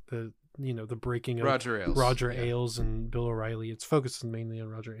about the breaking of Roger Ailes and Bill O'Reilly. It's focused mainly on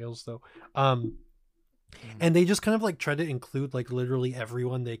Roger Ailes though. And they just kind of like try to include like literally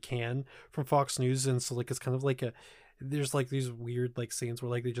everyone they can from Fox News, and so like it's kind of like there's like these weird like scenes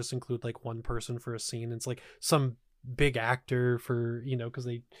where like they just include like one person for a scene, and it's like some big actor for because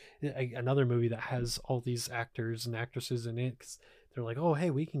another movie that has all these actors and actresses in it, 'cause they're like, oh hey,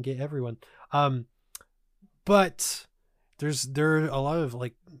 we can get everyone. But there are a lot of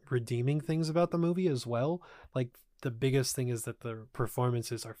like redeeming things about the movie as well. Like the biggest thing is that the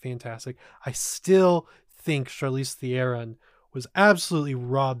performances are fantastic. I still think Charlize Theron was absolutely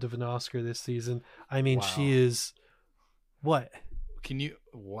robbed of an Oscar this season. I mean, she is what? Can you?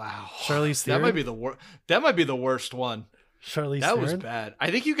 Wow, Charlize Theron. That might be the worst one. Charlize That Theron? was bad.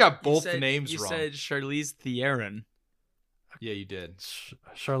 I think you got both names wrong. You said Charlize Theron. Yeah, you did.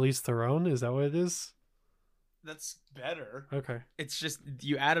 Charlize Theron. Is that what it is? That's better. Okay. It's just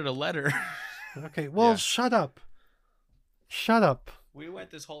you added a letter. Okay. Well, shut up. Shut up. We went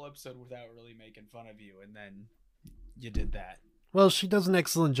this whole episode without really making fun of you, and then you did that. Well, she does an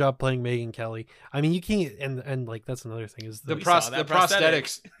excellent job playing Megyn Kelly. I mean, you can't, and like that's another thing is the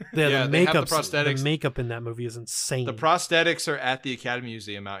prosthetics. The makeup, the makeup in that movie is insane. The prosthetics are at the Academy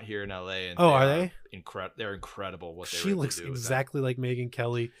Museum out here in LA. And are they? They're incredible. What she looks exactly like Megyn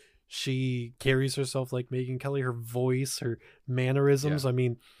Kelly. She carries herself like Megyn Kelly. Her voice, her mannerisms. I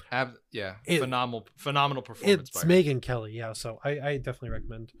mean, phenomenal performance. It's Megyn Kelly. Yeah, so I definitely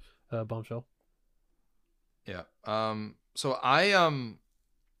recommend Bombshell. Yeah. So I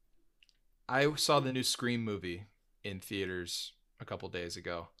saw the new Scream movie in theaters a couple days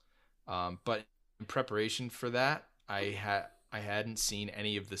ago. But in preparation for that, I hadn't seen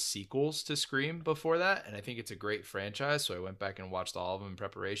any of the sequels to Scream before that, and I think it's a great franchise, so I went back and watched all of them in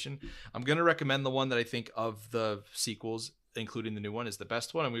preparation. I'm going to recommend the one that I think of the sequels, including the new one, is the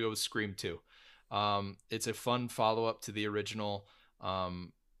best one, and we go with Scream 2. It's a fun follow-up to the original.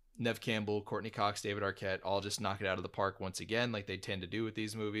 Nev Campbell, Courtney Cox, David Arquette, all just knock it out of the park once again, like they tend to do with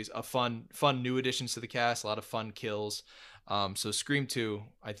these movies. A fun new additions to the cast, a lot of fun kills. So Scream 2,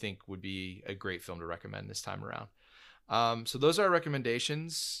 I think, would be a great film to recommend this time around. So those are our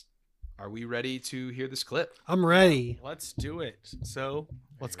recommendations. Are we ready to hear this clip? I'm ready. Let's do it. So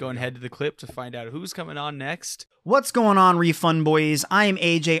let's go and head to the clip to find out who's coming on next. What's going on, Refund Boys? I am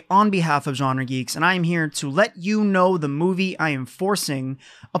AJ on behalf of Genre Geeks, and I am here to let you know the movie I am forcing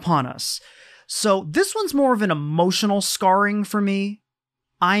upon us. So this one's more of an emotional scarring for me.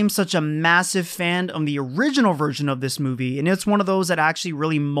 I'm such a massive fan of the original version of this movie, and it's one of those that actually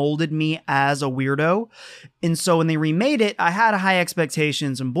really molded me as a weirdo. And so when they remade it, I had high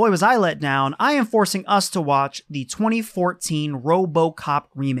expectations, and boy was I let down. I am forcing us to watch the 2014 RoboCop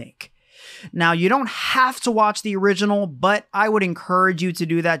remake. Now, you don't have to watch the original, but I would encourage you to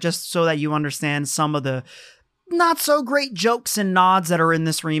do that just so that you understand some of the not so great jokes and nods that are in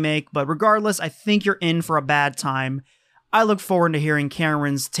this remake. But regardless, I think you're in for a bad time. I look forward to hearing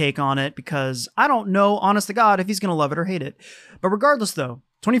Cameron's take on it because I don't know, honest to God, if he's going to love it or hate it. But regardless, though,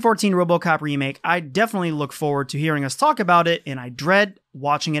 2014 RoboCop remake, I definitely look forward to hearing us talk about it, and I dread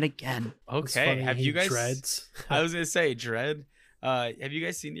watching it again. Okay, have you guys... dreads? I was going to say, dread. Have you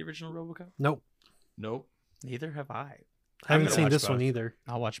guys seen the original RoboCop? Nope. Neither have I. I haven't seen this both. one either.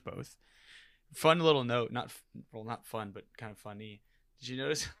 I'll watch both. Fun little note, not fun, but kind of funny. Did you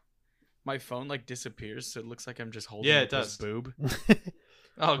notice my phone like disappears, so it looks like I'm just holding it this does. boob?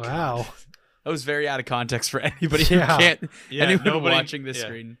 Oh, wow. God. That was very out of context for anybody Yeah. who can't. Yeah, anyone watching this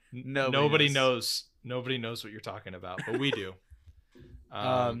screen. Nobody knows. Nobody knows what you're talking about, but we do.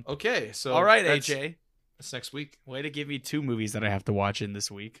 Okay, so all right, that's AJ. next week. Way to give me 2 movies that I have to watch in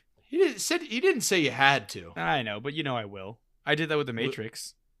this week. He didn't say you had to. I know, but you know I will. I did that with The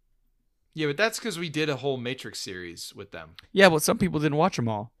Matrix. Yeah, but that's because we did a whole Matrix series with them. Yeah, but some people didn't watch them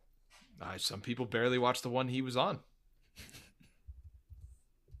all. Some people barely watched the one he was on.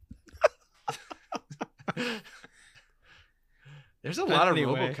 There's a lot of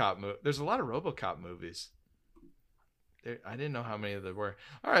RoboCop. There's a lot of RoboCop movies. I didn't know how many there were.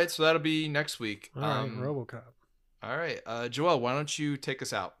 All right, so that'll be next week. All right, RoboCop. All right, Joel, why don't you take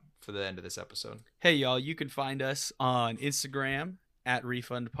us out for the end of this episode? Hey, y'all, you can find us on Instagram at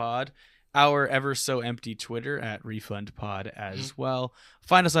RefundPod, our ever so empty Twitter at RefundPod as well.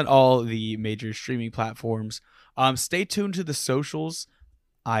 Find us on all the major streaming platforms. Stay tuned to the socials.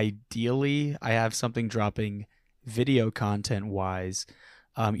 Ideally, I have something dropping video content wise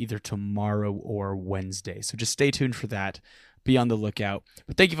either tomorrow or Wednesday. So just stay tuned for that. Be on the lookout.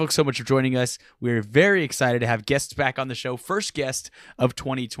 But thank you folks so much for joining us. We're very excited to have guests back on the show. First guest of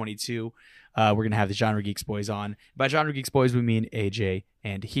 2022. We're going to have the Genre Geeks boys on. By Genre Geeks boys, we mean AJ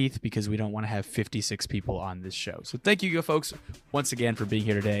and Heath, because we don't want to have 56 people on this show. So thank you folks once again for being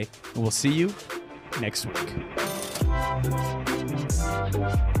here today. And we'll see you next week.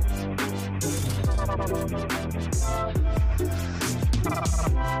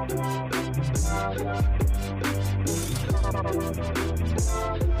 Thank you.